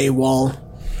 went AWOL.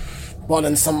 Well,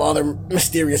 then some other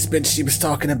mysterious bitch she was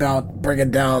talking about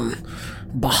bringing down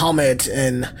Bahamut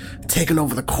and taking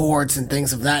over the courts and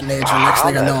things of that nature. Bahamut? Next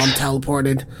thing I know, I'm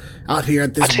teleported out here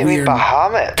at this What do you mean weird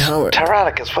Bahamut? tower.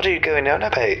 Tyrannicus, what are you going on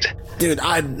about? Dude,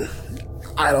 I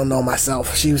don't know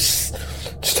myself. She was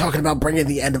just talking about bringing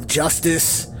the end of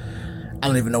justice. I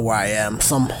don't even know where I am.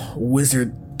 Some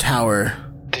wizard tower.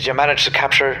 Did you manage to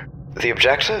capture the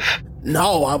objective?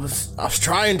 No, I was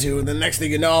trying to, and the next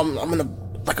thing you know, I'm in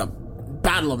a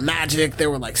battle of magic.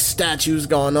 There were like statues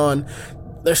going on.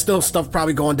 There's still stuff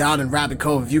probably going down in Rabbit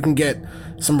Cove. If you can get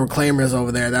some reclaimers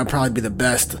over there, that'd probably be the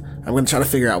best. I'm gonna try to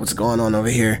figure out what's going on over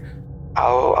here.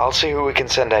 I'll see who we can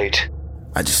send out.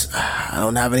 I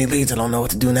don't have any leads. I don't know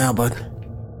what to do now, bud.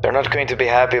 They're not going to be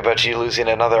happy about you losing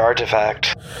another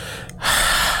artifact.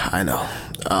 I know.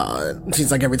 It seems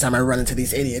like every time I run into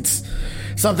these idiots,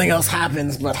 something else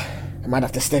happens, but I might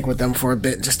have to stick with them for a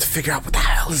bit just to figure out what the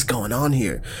hell is going on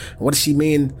here. What does she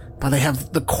mean by they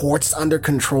have the courts under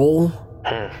control?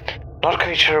 Not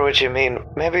quite sure what you mean.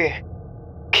 Maybe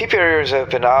keep your ears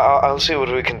open. I'll see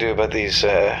what we can do about these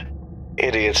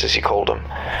idiots, as you called them.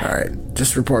 Alright,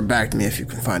 just report back to me if you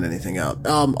can find anything out.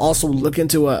 Also look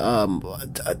into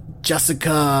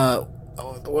Jessica,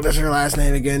 what is her last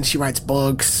name again? She writes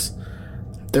books.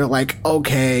 They're like,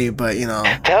 okay, but you know.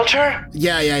 Felcher?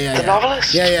 Yeah. The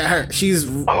novelist? Yeah, her. She's.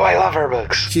 Oh, I love her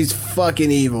books. She's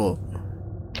fucking evil.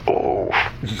 Oh.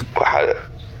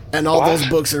 And all those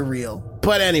books are real.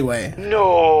 But anyway.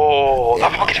 No, the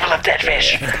pocket full of dead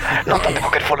fish. Not the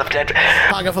pocket full of dead.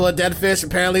 Pocket full of dead fish.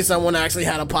 Apparently, someone actually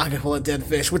had a pocket full of dead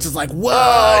fish, which is like, what?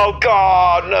 Oh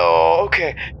God, no.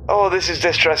 Okay. Oh, this is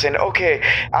distressing. Okay,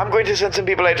 I'm going to send some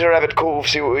people out to Rabbit Cove,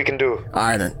 see what we can do. All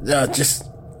right, then. Just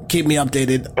keep me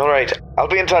updated. All right, I'll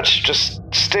be in touch. Just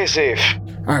stay safe.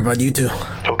 All right, bud. You too.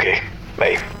 Okay.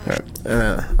 Bye. All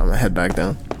right. I'm gonna head back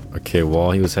down. Okay,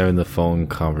 while he was having the phone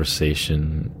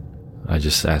conversation, I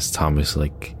just asked Thomas,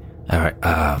 like, all right,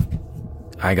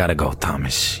 I gotta go,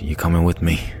 Thomas. You coming with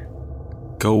me?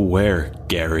 Go where,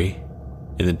 Gary?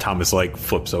 And then Thomas, like,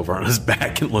 flips over on his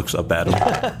back and looks up at him.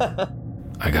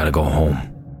 I gotta go home.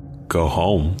 Go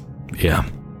home? Yeah.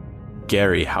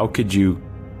 Gary, how could you...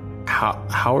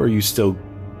 How are you still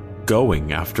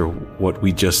going after what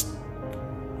we just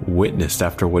witnessed,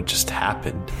 after what just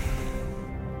happened?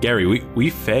 Gary, we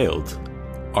failed.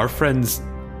 Our friends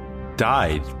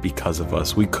died because of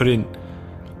us. We couldn't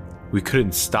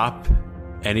stop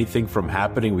anything from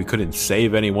happening. We couldn't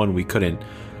save anyone. We couldn't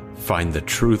find the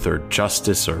truth or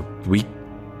justice, or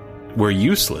we're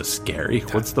useless, Gary.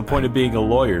 What's the point of being a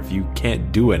lawyer if you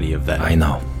can't do any of that? I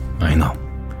know.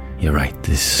 You're right.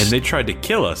 And they tried to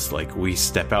kill us. Like, we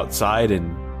step outside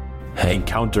and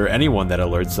encounter anyone that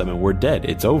alerts them and we're dead.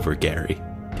 It's over, Gary.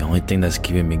 The only thing that's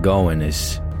keeping me going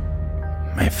is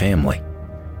my family.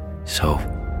 So,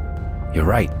 you're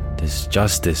right. This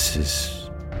justice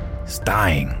is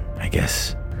dying, I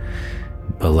guess.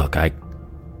 But look, I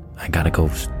gotta go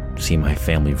see my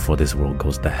family before this world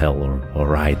goes to hell,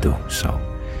 or I do, so.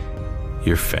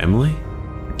 Your family?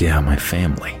 Yeah, my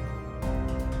family.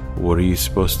 What are you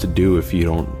supposed to do if you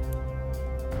don't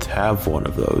have one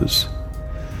of those?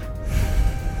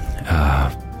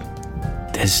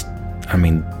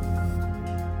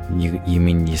 You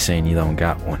mean you're saying you don't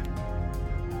got one?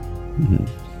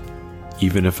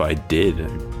 Even if I did,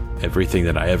 everything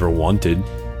that I ever wanted,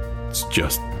 it's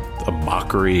just a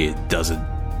mockery. It doesn't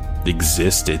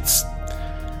exist. It's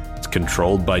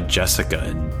controlled by Jessica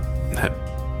and that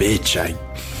bitch.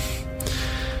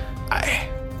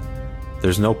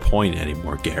 There's no point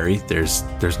anymore, Gary. There's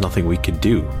nothing we can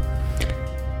do.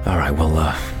 All right,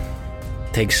 well,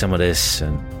 take some of this,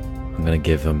 and I'm gonna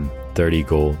give him 30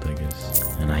 gold, I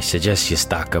guess. And I suggest you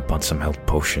stock up on some health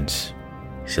potions.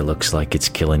 'Cause it looks like it's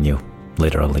killing you,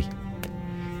 literally.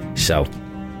 So,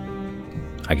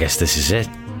 I guess this is it.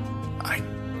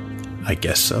 I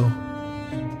guess so.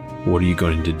 What are you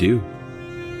going to do?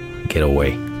 Get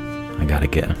away. I gotta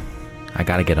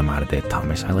get him out of there,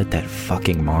 Thomas. I let that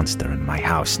fucking monster in my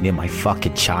house near my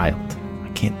fucking child.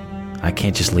 I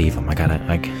can't just leave him. I gotta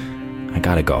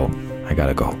go. I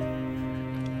gotta go.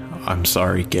 I'm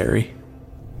sorry, Gary.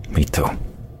 Me too.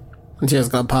 Tears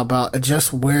gonna pop out.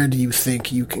 Just where do you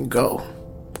think you can go?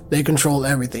 They control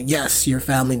everything. Yes, your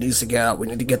family needs to get out. We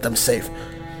need to get them safe.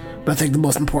 But I think the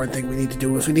most important thing we need to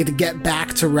do is we need to get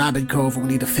back to Rabbit Cove and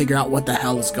we need to figure out what the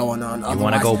hell is going on. You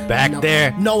want to go back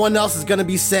there? No one else is going to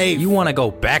be safe. You want to go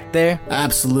back there?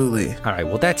 Absolutely. All right,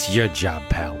 well, that's your job,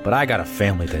 pal. But I got a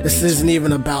family that This needs isn't me.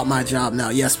 even about my job now.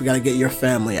 Yes, we got to get your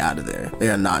family out of there. They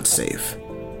are not safe.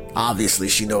 Obviously,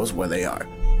 she knows where they are.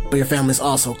 But your family's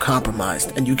also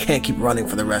compromised, and you can't keep running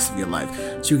for the rest of your life.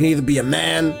 So you can either be a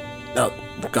man...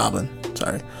 goblin.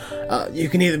 Sorry. You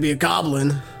can either be a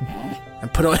goblin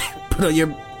and put on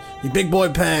your big boy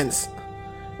pants.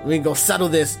 We can go settle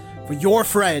this for your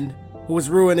friend who is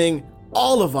ruining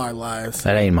all of our lives.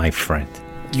 That ain't my friend.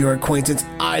 Your acquaintance,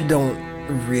 I don't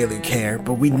really care,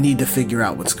 but we need to figure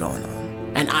out what's going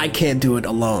on. And I can't do it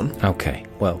alone. Okay,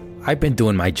 well, I've been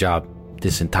doing my job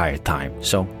this entire time,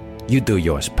 so you do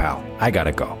yours, pal. I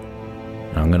gotta go.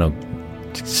 I'm gonna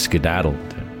skedaddle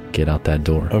to get out that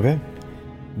door. Okay.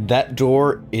 That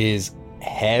door is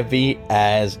heavy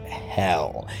as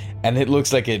hell, and it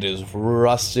looks like it is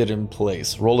rusted in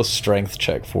place. Roll a strength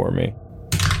check for me.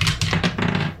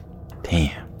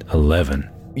 Damn. 11.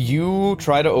 You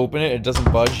try to open it, it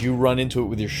doesn't budge. You run into it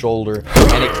with your shoulder,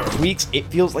 and it creaks. It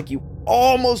feels like you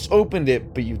almost opened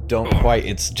it, but you don't quite.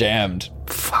 It's jammed.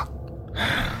 Fuck.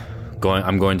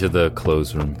 I'm going to the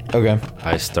clothes room. Okay.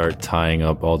 I start tying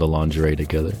up all the lingerie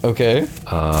together. Okay.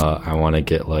 I want to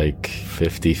get like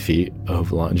 50 feet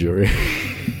of lingerie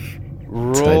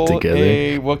Roll tied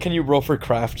together. what can you roll for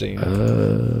crafting?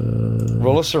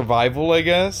 Roll a survival, I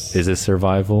guess. Is it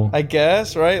survival? I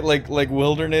guess, right? Like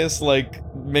wilderness, like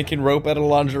making rope out of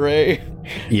lingerie.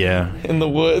 Yeah. In the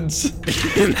woods.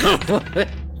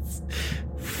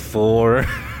 4.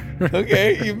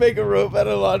 Okay, you make a rope out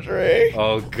of lingerie.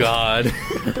 Oh God.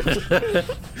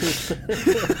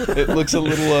 It looks a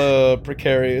little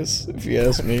precarious, if you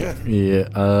ask me.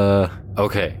 Yeah.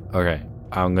 Okay.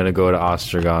 I'm gonna go to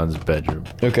Ostrogon's bedroom.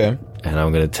 Okay. And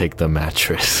I'm gonna take the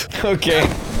mattress. Okay.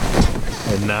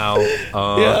 And now,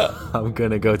 I'm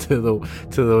gonna go to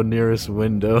the nearest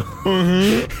window.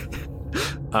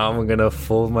 Mm-hmm. I'm gonna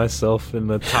fold myself in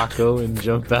the taco and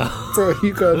jump out. Bro,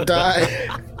 you gonna die.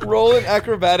 Roll an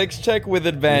acrobatics check with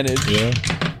advantage. Yeah.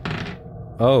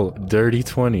 Oh, dirty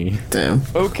 20. Damn.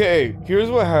 Okay, here's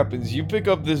what happens. You pick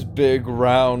up this big,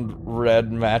 round,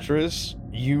 red mattress.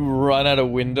 You run out a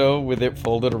window with it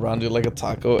folded around you like a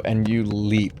taco, and you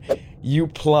leap. You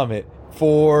plummet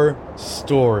 4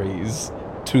 stories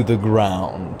to the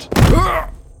ground.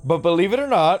 But believe it or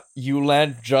not, you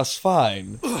land just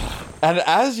fine. And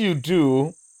as you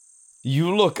do,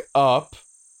 you look up,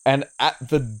 and at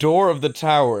the door of the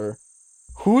tower,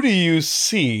 who do you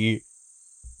see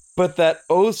but that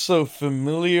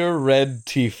oh-so-familiar red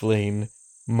tiefling,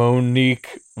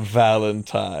 Monique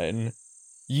Valentine.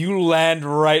 You land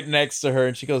right next to her,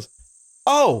 and she goes,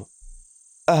 "Oh,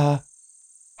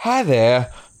 hi there,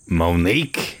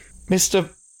 Monique. Mr.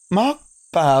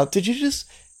 Markbow. Did you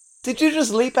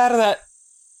just leap out of that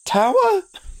tower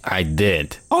I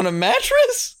did. on a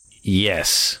mattress?"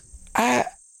 Yes.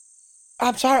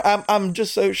 I'm sorry. I'm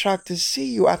just so shocked to see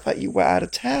you. I thought you were out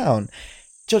of town.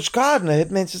 Judge Gardner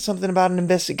had mentioned something about an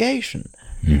investigation.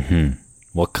 Mm-hmm.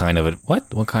 What kind of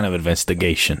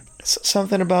investigation?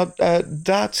 Something about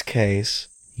Dot's case.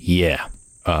 Yeah.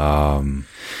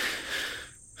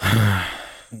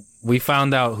 We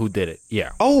found out who did it.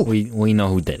 Yeah. Oh, we know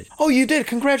who did it. Oh, you did.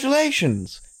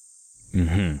 Congratulations.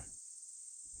 Mm-hmm.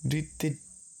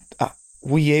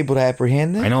 Were you able to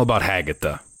apprehend them? I know about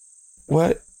Hagatha.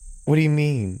 What do you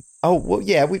mean? Oh, well,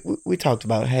 yeah, we talked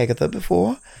about Hagatha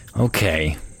before.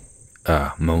 Okay.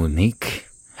 Monique.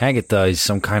 Hagatha is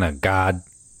some kind of god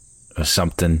or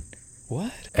something.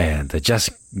 What? And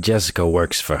Jessica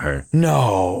works for her.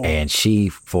 No. And she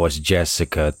forced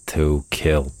Jessica to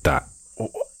kill Dot.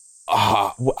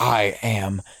 I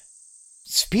am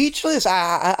speechless.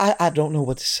 I don't know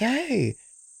what to say.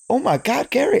 Oh my God,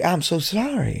 Gary, I'm so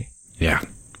sorry. Yeah.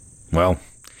 Well,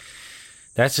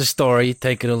 that's the story.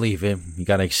 Take it or leave it. You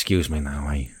gotta excuse me now.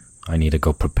 I need to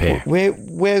go prepare.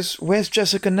 Where's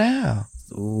Jessica now?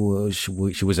 Ooh, she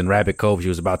was in Rabbit Cove. She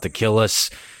was about to kill us.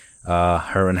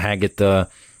 her and Hagatha,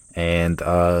 and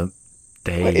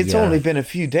they... But it's only been a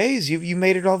few days. You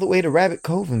made it all the way to Rabbit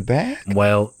Cove and back?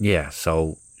 Well, yeah,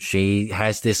 so she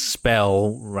has this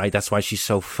spell, right? That's why she's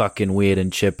so fucking weird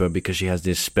and chipper, because she has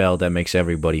this spell that makes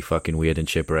everybody fucking weird and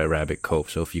chipper at Rabbit Cove.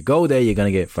 So if you go there, you're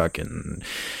gonna get fucking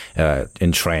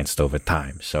entranced over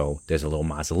time. So there's a little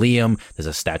mausoleum. There's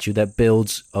a statue that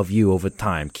builds of you over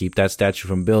time. Keep that statue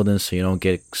from building so you don't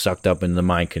get sucked up in the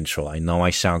mind control. I know I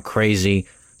sound crazy.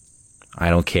 I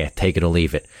don't care. Take it or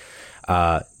leave it.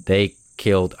 They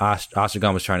killed...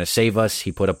 Ostragon was trying to save us.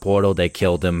 He put a portal. They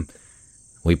killed him.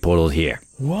 We portaled here.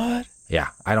 What? Yeah,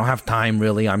 I don't have time,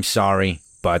 really. I'm sorry,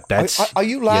 but that's... Are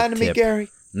you lying to me, Gary?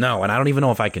 No, and I don't even know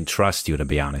if I can trust you, to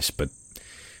be honest, but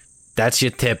that's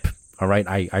your tip, all right?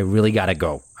 I really gotta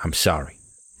go. I'm sorry.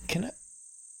 Can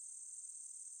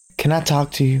I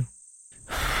talk to you?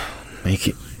 Make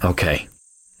it... Okay.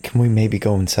 Can we maybe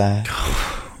go inside?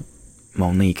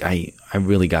 Monique, I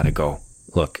really gotta go.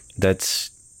 Look,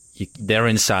 they're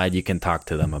inside. You can talk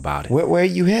to them about it. Where are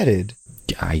you headed?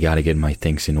 I gotta get my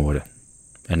things in order.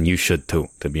 And you should too,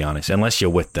 to be honest. Unless you're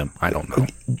with them. I don't know.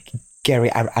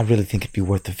 Gary, I really think it'd be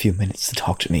worth a few minutes to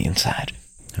talk to me inside.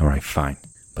 All right, fine.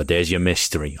 But there's your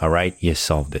mystery, all right? You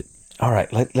solved it. All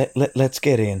right, let's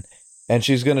get in. And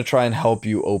she's going to try and help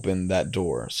you open that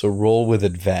door. So roll with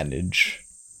advantage.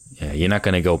 Yeah, you're not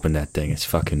going to open that thing. It's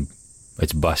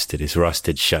busted. It's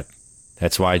rusted shut.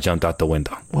 That's why I jumped out the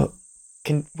window. Well,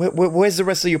 where's the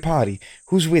rest of your party?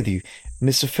 Who's with you?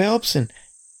 Mr. Phelps and...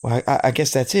 Well, I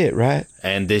guess that's it, right?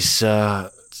 And this,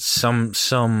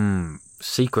 some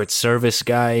secret service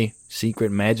guy,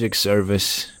 secret magic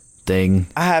service thing.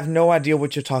 I have no idea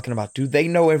what you're talking about. Do they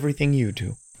know everything you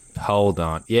do? Hold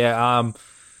on. Yeah,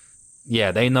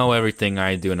 they know everything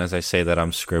I do. And as I say that,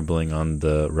 I'm scribbling on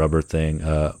the rubber thing.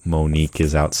 Monique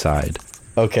is outside.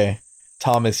 Okay.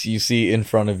 Thomas, you see in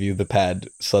front of you, the pad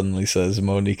suddenly says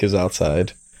Monique is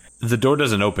outside. The door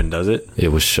doesn't open, does it? It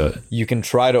was shut. You can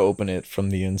try to open it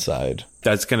from the inside.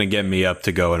 That's going to get me up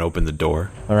to go and open the door.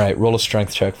 All right, roll a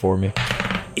strength check for me.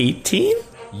 18?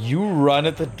 You run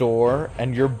at the door,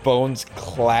 and your bones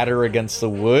clatter against the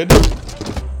wood,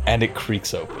 and it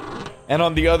creaks open. And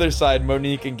on the other side,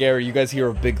 Monique and Gary, you guys hear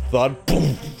a big thud,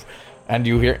 boom, and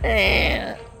you hear,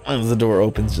 as the door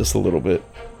opens just a little bit.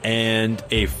 And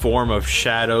a form of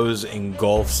shadows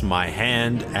engulfs my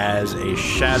hand as a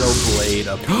shadow blade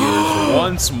appears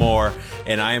once more,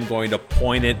 and I am going to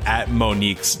point it at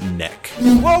Monique's neck.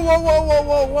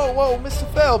 Whoa, Mr.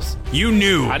 Phelps. You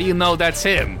knew. How do you know that's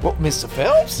him? What, Mr.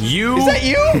 Phelps? Is that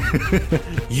you?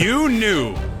 You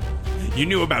knew. You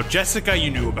knew about Jessica,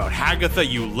 you knew about Hagatha,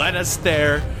 you led us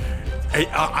there.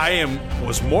 I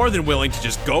was more than willing to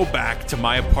just go back to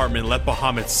my apartment and let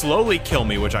Bahamut slowly kill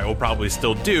me, which I will probably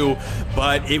still do,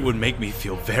 but it would make me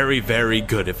feel very, very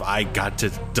good if I got to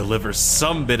deliver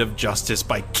some bit of justice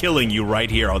by killing you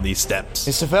right here on these steps.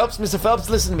 Mr. Phelps,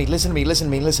 listen to me. You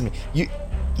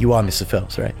are Mr.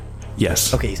 Phelps, right?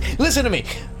 Yes. Okay, listen to me.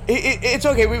 It's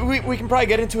okay, we can probably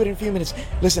get into it in a few minutes.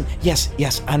 Listen, yes,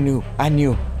 I knew.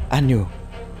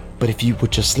 But if you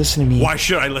would just listen to me... Why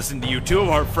should I listen to you? 2 of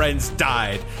our friends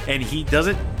died, and he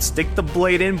doesn't stick the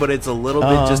blade in, but it's a little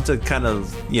bit just to kind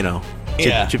of,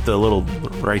 chip the little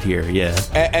right here, yeah.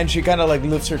 And she kind of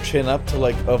lifts her chin up to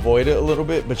avoid it a little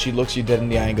bit, but she looks you dead in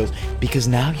the eye and goes, because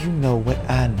now you know what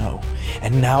I know,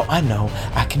 and now I know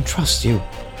I can trust you.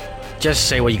 Just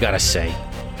say what you gotta say.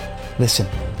 Listen,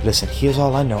 here's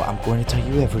all I know. I'm going to tell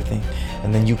you everything,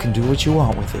 and then you can do what you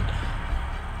want with it.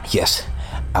 Yes,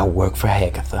 I work for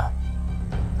Hagatha.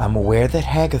 I'm aware that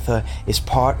Hagatha is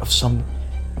part of some...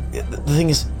 The thing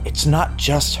is, it's not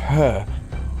just her.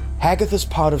 Hagatha's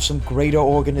part of some greater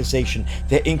organization.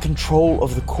 They're in control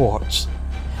of the courts.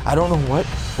 I don't know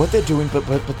what they're doing, but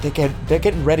they're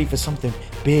getting ready for something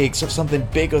big, something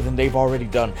bigger than they've already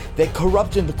done. They're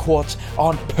corrupting the courts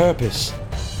on purpose.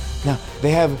 Now,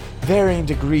 they have varying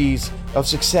degrees of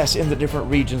success in the different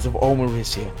regions of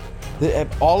Omarisia.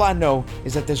 All I know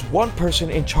is that there's one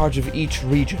person in charge of each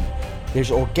region.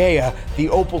 There's Orgea, the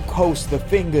Opal Coast, the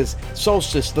Fingers,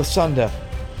 Solstice, the Sunder.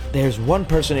 There's one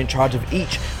person in charge of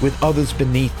each with others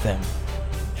beneath them.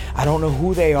 I don't know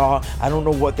who they are, I don't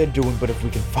know what they're doing, but if we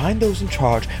can find those in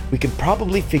charge, we can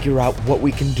probably figure out what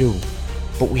we can do.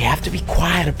 But we have to be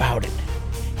quiet about it.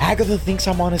 Hagatha thinks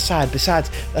I'm on his side. Besides,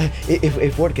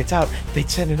 if word gets out, they'd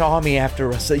send an army after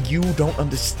us. You don't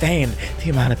understand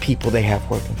the amount of people they have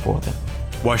working for them.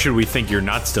 Why should we think you're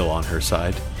not still on her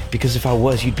side? Because if I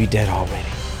was, you'd be dead already.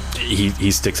 He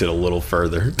sticks it a little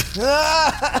further.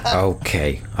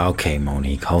 Okay,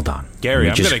 Monique, hold on.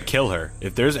 Gary, I'm gonna kill her.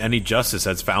 If there's any justice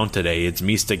that's found today, it's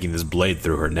me sticking this blade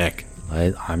through her neck.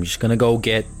 I'm just gonna go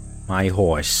get my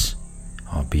horse.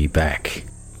 I'll be back.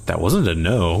 That wasn't a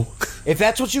no. If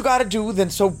that's what you gotta do, then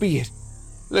so be it.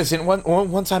 Listen,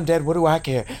 once I'm dead, what do I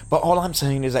care? But all I'm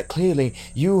saying is that clearly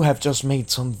you have just made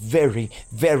some very,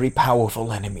 very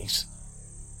powerful enemies.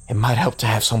 It might help to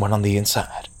have someone on the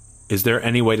inside. Is there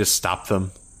any way to stop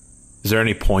them? Is there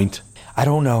any point? I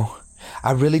don't know.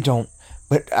 I really don't.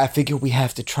 But I figure we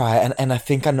have to try, and I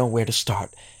think I know where to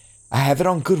start. I have it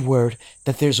on good word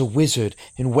that there's a wizard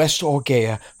in West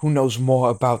Orgea who knows more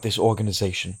about this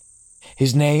organization.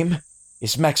 His name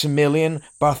is Maximilian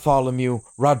Bartholomew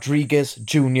Rodriguez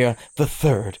Jr.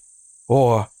 III,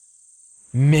 or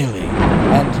Millie.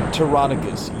 And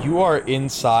Tyrannicus, you are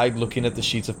inside looking at the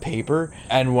sheets of paper,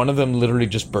 and one of them literally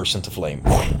just bursts into flame.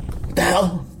 What the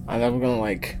hell? I'm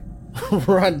gonna,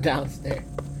 run downstairs.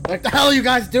 Like, the hell are you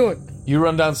guys doing? You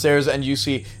run downstairs and you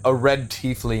see a red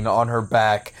tiefling on her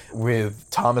back with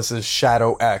Thomas's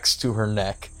shadow axe to her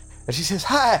neck. And she says,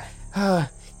 "Hi,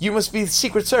 you must be the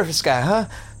Secret Service guy, huh?"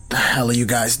 The hell are you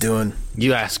guys doing?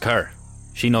 You ask her.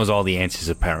 She knows all the answers,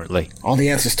 apparently. All the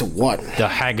answers to what? The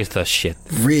Hagatha shit.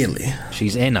 Really?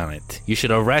 She's in on it. You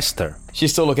should arrest her.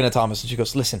 She's still looking at Thomas and she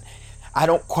goes, "Listen, I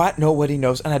don't quite know what he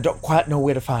knows and I don't quite know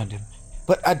where to find him.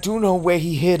 But I do know where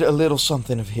he hid a little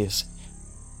something of his.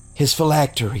 His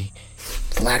phylactery."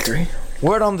 Phylactery?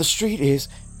 Word on the street is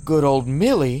good old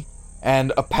Millie,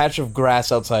 and a patch of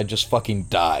grass outside just fucking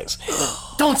dies.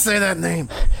 Don't say that name.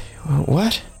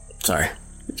 What? Sorry.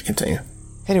 Continue.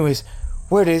 Anyways,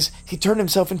 word is he turned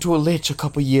himself into a lich a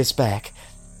couple years back.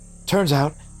 Turns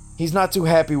out he's not too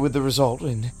happy with the result,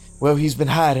 and, well, he's been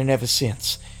hiding ever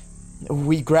since.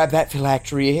 We grabbed that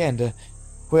phylactery and,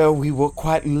 we will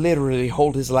quite literally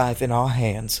hold his life in our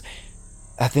hands.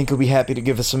 I think he'll be happy to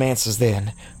give us some answers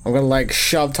then. I'm gonna,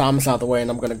 shove Thomas out the way,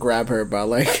 and I'm gonna grab her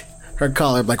by, her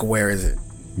collar, where is it?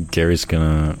 Gary's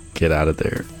gonna get out of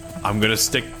there. I'm gonna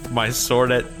stick my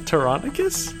sword at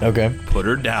Tyrannicus. Okay. Put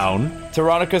her down.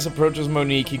 Tyrannicus approaches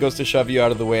Monique. He goes to shove you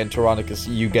out of the way, and Tyrannicus,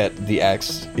 you get the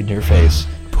axe in your face.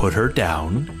 Put her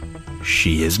down.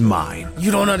 She is mine. You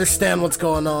don't understand what's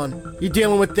going on. You're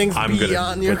dealing with things beyond your control.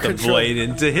 I'm gonna put the blade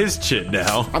into his chin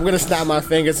now. I'm gonna snap my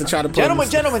fingers and try to put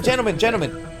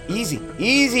Gentlemen.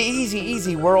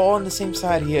 Easy. We're all on the same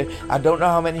side here. I don't know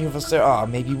how many of us there are.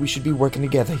 Maybe we should be working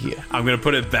together here. I'm gonna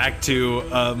put it back to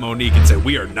Monique and say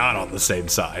we are not on the same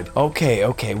side.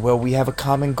 Okay. Well, we have a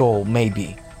common goal,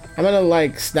 maybe. I'm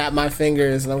gonna snap my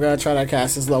fingers and I'm gonna try to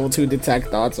cast this level 2 detect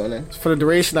thoughts on it. For the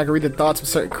duration, I can read the thoughts of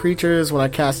certain creatures. When I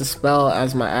cast a spell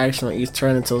as my action on each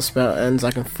turn until the spell ends,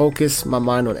 I can focus my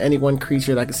mind on any one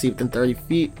creature that I can see within 30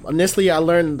 feet. Initially, I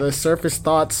learned the surface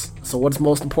thoughts, so what's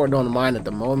most important on the mind at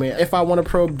the moment. If I want to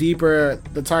probe deeper,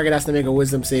 the target has to make a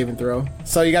wisdom saving throw.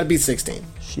 So you gotta beat 16.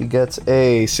 She gets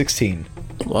a 16.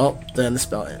 Well, then the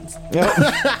spell ends.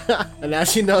 Yep. And now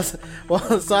she knows.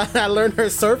 Well, so I learned her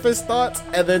surface thoughts,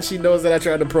 and then she knows that I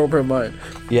tried to probe her mind.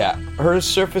 Yeah, her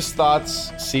surface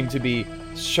thoughts seem to be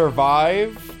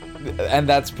survive, and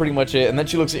that's pretty much it. And then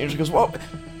she looks at you and she goes, "Whoa,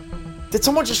 did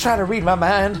someone just try to read my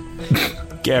mind?"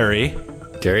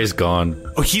 Gary's gone.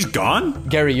 Oh, he's gone?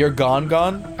 Gary, you're gone?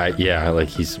 Yeah,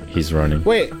 he's running.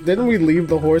 Wait, didn't we leave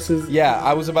the horses? Yeah,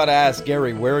 I was about to ask,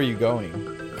 Gary, where are you going?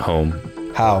 Home.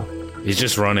 How? He's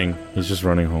just running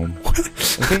home.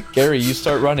 Okay, Gary, you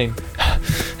start running.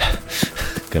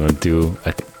 Gonna do,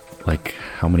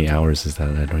 how many hours is that?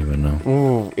 I don't even know.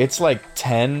 Ooh, it's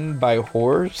 10 by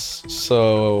horse,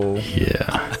 so...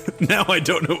 Yeah. Now I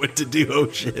don't know what to do, oh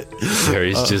shit.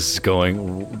 Gary's just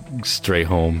going straight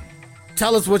home.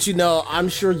 Tell us what you know. I'm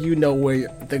sure you know where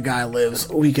the guy lives.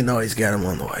 We can always get him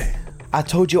on the way. I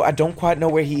told you I don't quite know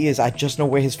where he is. I just know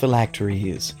where his phylactery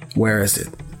is. Where is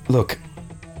it? Look,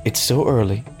 it's so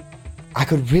early. I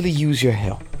could really use your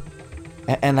help.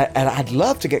 And I'd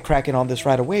love to get cracking on this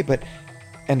right away, but...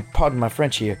 And pardon my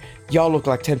French here, y'all look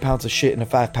like 10 pounds of shit in a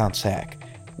 5-pound sack.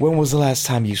 When was the last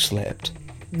time you slept?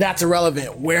 That's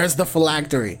irrelevant. Where's the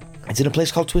phylactery? It's in a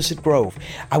place called Twisted Grove.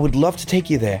 I would love to take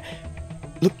you there.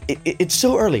 Look, it's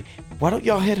still early. Why don't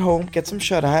y'all head home, get some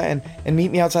shut-eye, and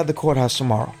meet me outside the courthouse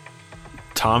tomorrow?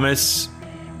 Thomas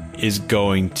is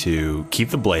going to keep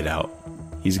the blade out.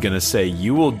 He's going to say,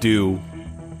 you will do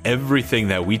everything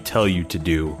that we tell you to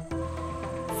do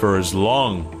for as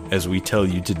long as we tell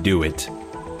you to do it.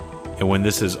 And when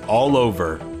this is all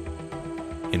over,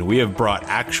 and we have brought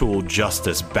actual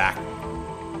justice back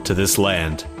to this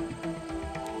land,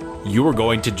 you are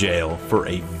going to jail for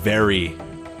a very,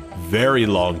 very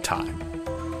long time.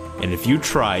 And if you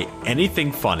try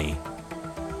anything funny,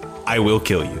 I will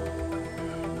kill you.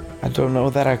 I don't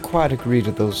know that I quite agree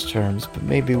to those terms, but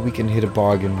maybe we can hit a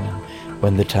bargain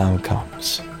when the time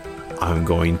comes. I'm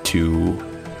going to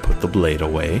put the blade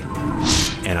away,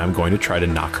 and I'm going to try to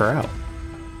knock her out.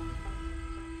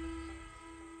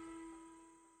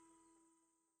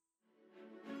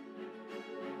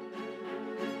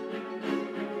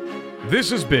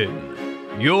 This has been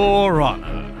Your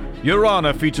Honor. Your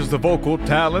Honor features the vocal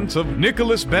talents of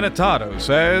Nicholas Benetatos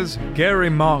as Gary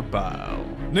Mogbile,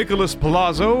 Nicholas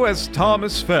Palazzo as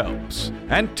Thomas Phelps,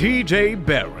 and T.J.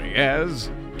 Berry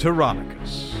as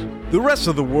Tyrannicus. The rest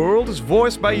of the world is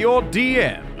voiced by your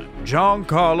DM,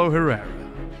 Giancarlo Herrera.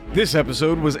 This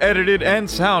episode was edited and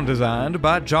sound designed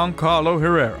by Giancarlo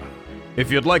Herrera. If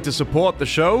you'd like to support the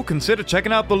show, consider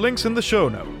checking out the links in the show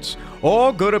notes,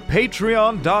 or go to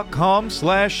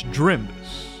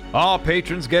patreon.com/Drimbus. Our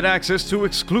patrons get access to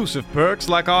exclusive perks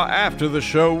like our After the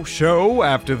Show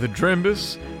After the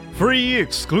Drimbus, free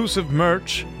exclusive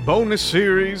merch, bonus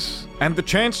series, and the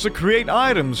chance to create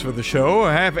items for the show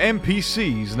or have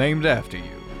NPCs named after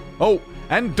you. Oh,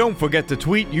 and don't forget to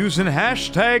tweet using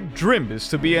 #Drimbus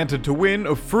to be entered to win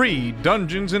a free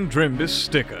Dungeons & Drimbus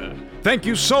sticker. Thank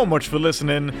you so much for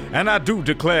listening, and I do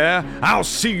declare I'll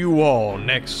see you all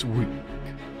next week.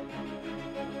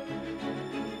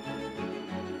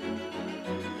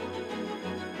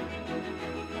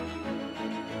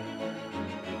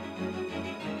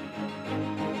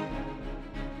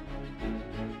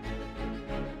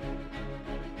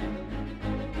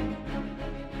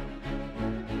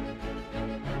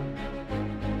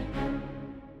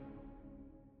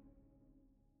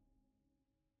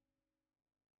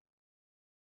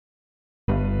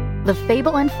 The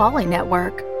Fable and Folly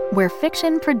Network, where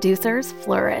fiction producers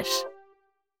flourish.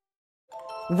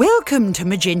 Welcome to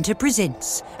Magenta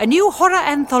Presents, a new horror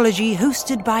anthology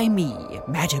hosted by me,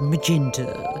 Madam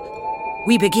Magenta.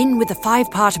 We begin with the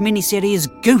 5-part miniseries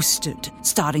Ghosted,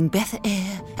 starring Beth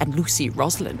Eyre and Lucy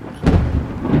Roslin.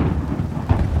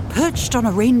 Perched on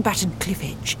a rain-battered cliff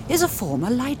edge is a former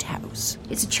lighthouse.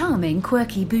 It's a charming,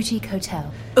 quirky boutique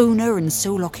hotel. Owner and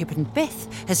sole occupant Beth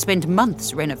has spent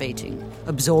months renovating,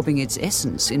 absorbing its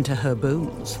essence into her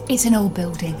bones. It's an old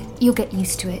building. You'll get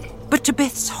used to it. But to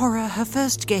Beth's horror, her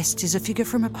first guest is a figure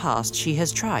from a past she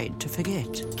has tried to forget.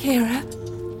 Kira?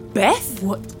 Beth?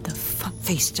 What the fuck?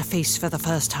 Face to face for the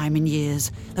first time in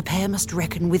years, the pair must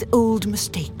reckon with old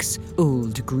mistakes,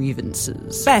 old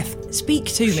grievances. Beth, speak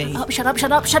to me. Shut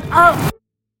up!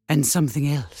 And something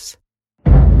else.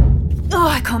 Oh,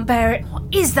 I can't bear it. What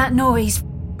is that noise?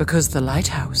 Because the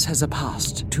lighthouse has a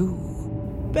past, too.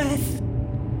 Beth.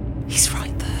 He's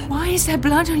right there. Why is there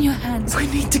blood on your hands? We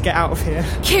need to get out of here.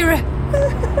 Kira!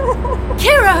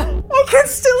 Kira! I can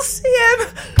still see him!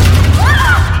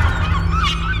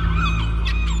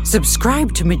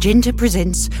 Subscribe to Magenta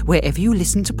Presents wherever you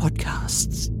listen to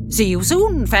podcasts. See you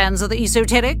soon, fans of the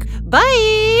esoteric.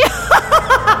 Bye!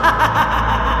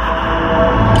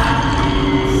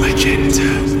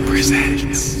 Magenta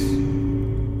Presents.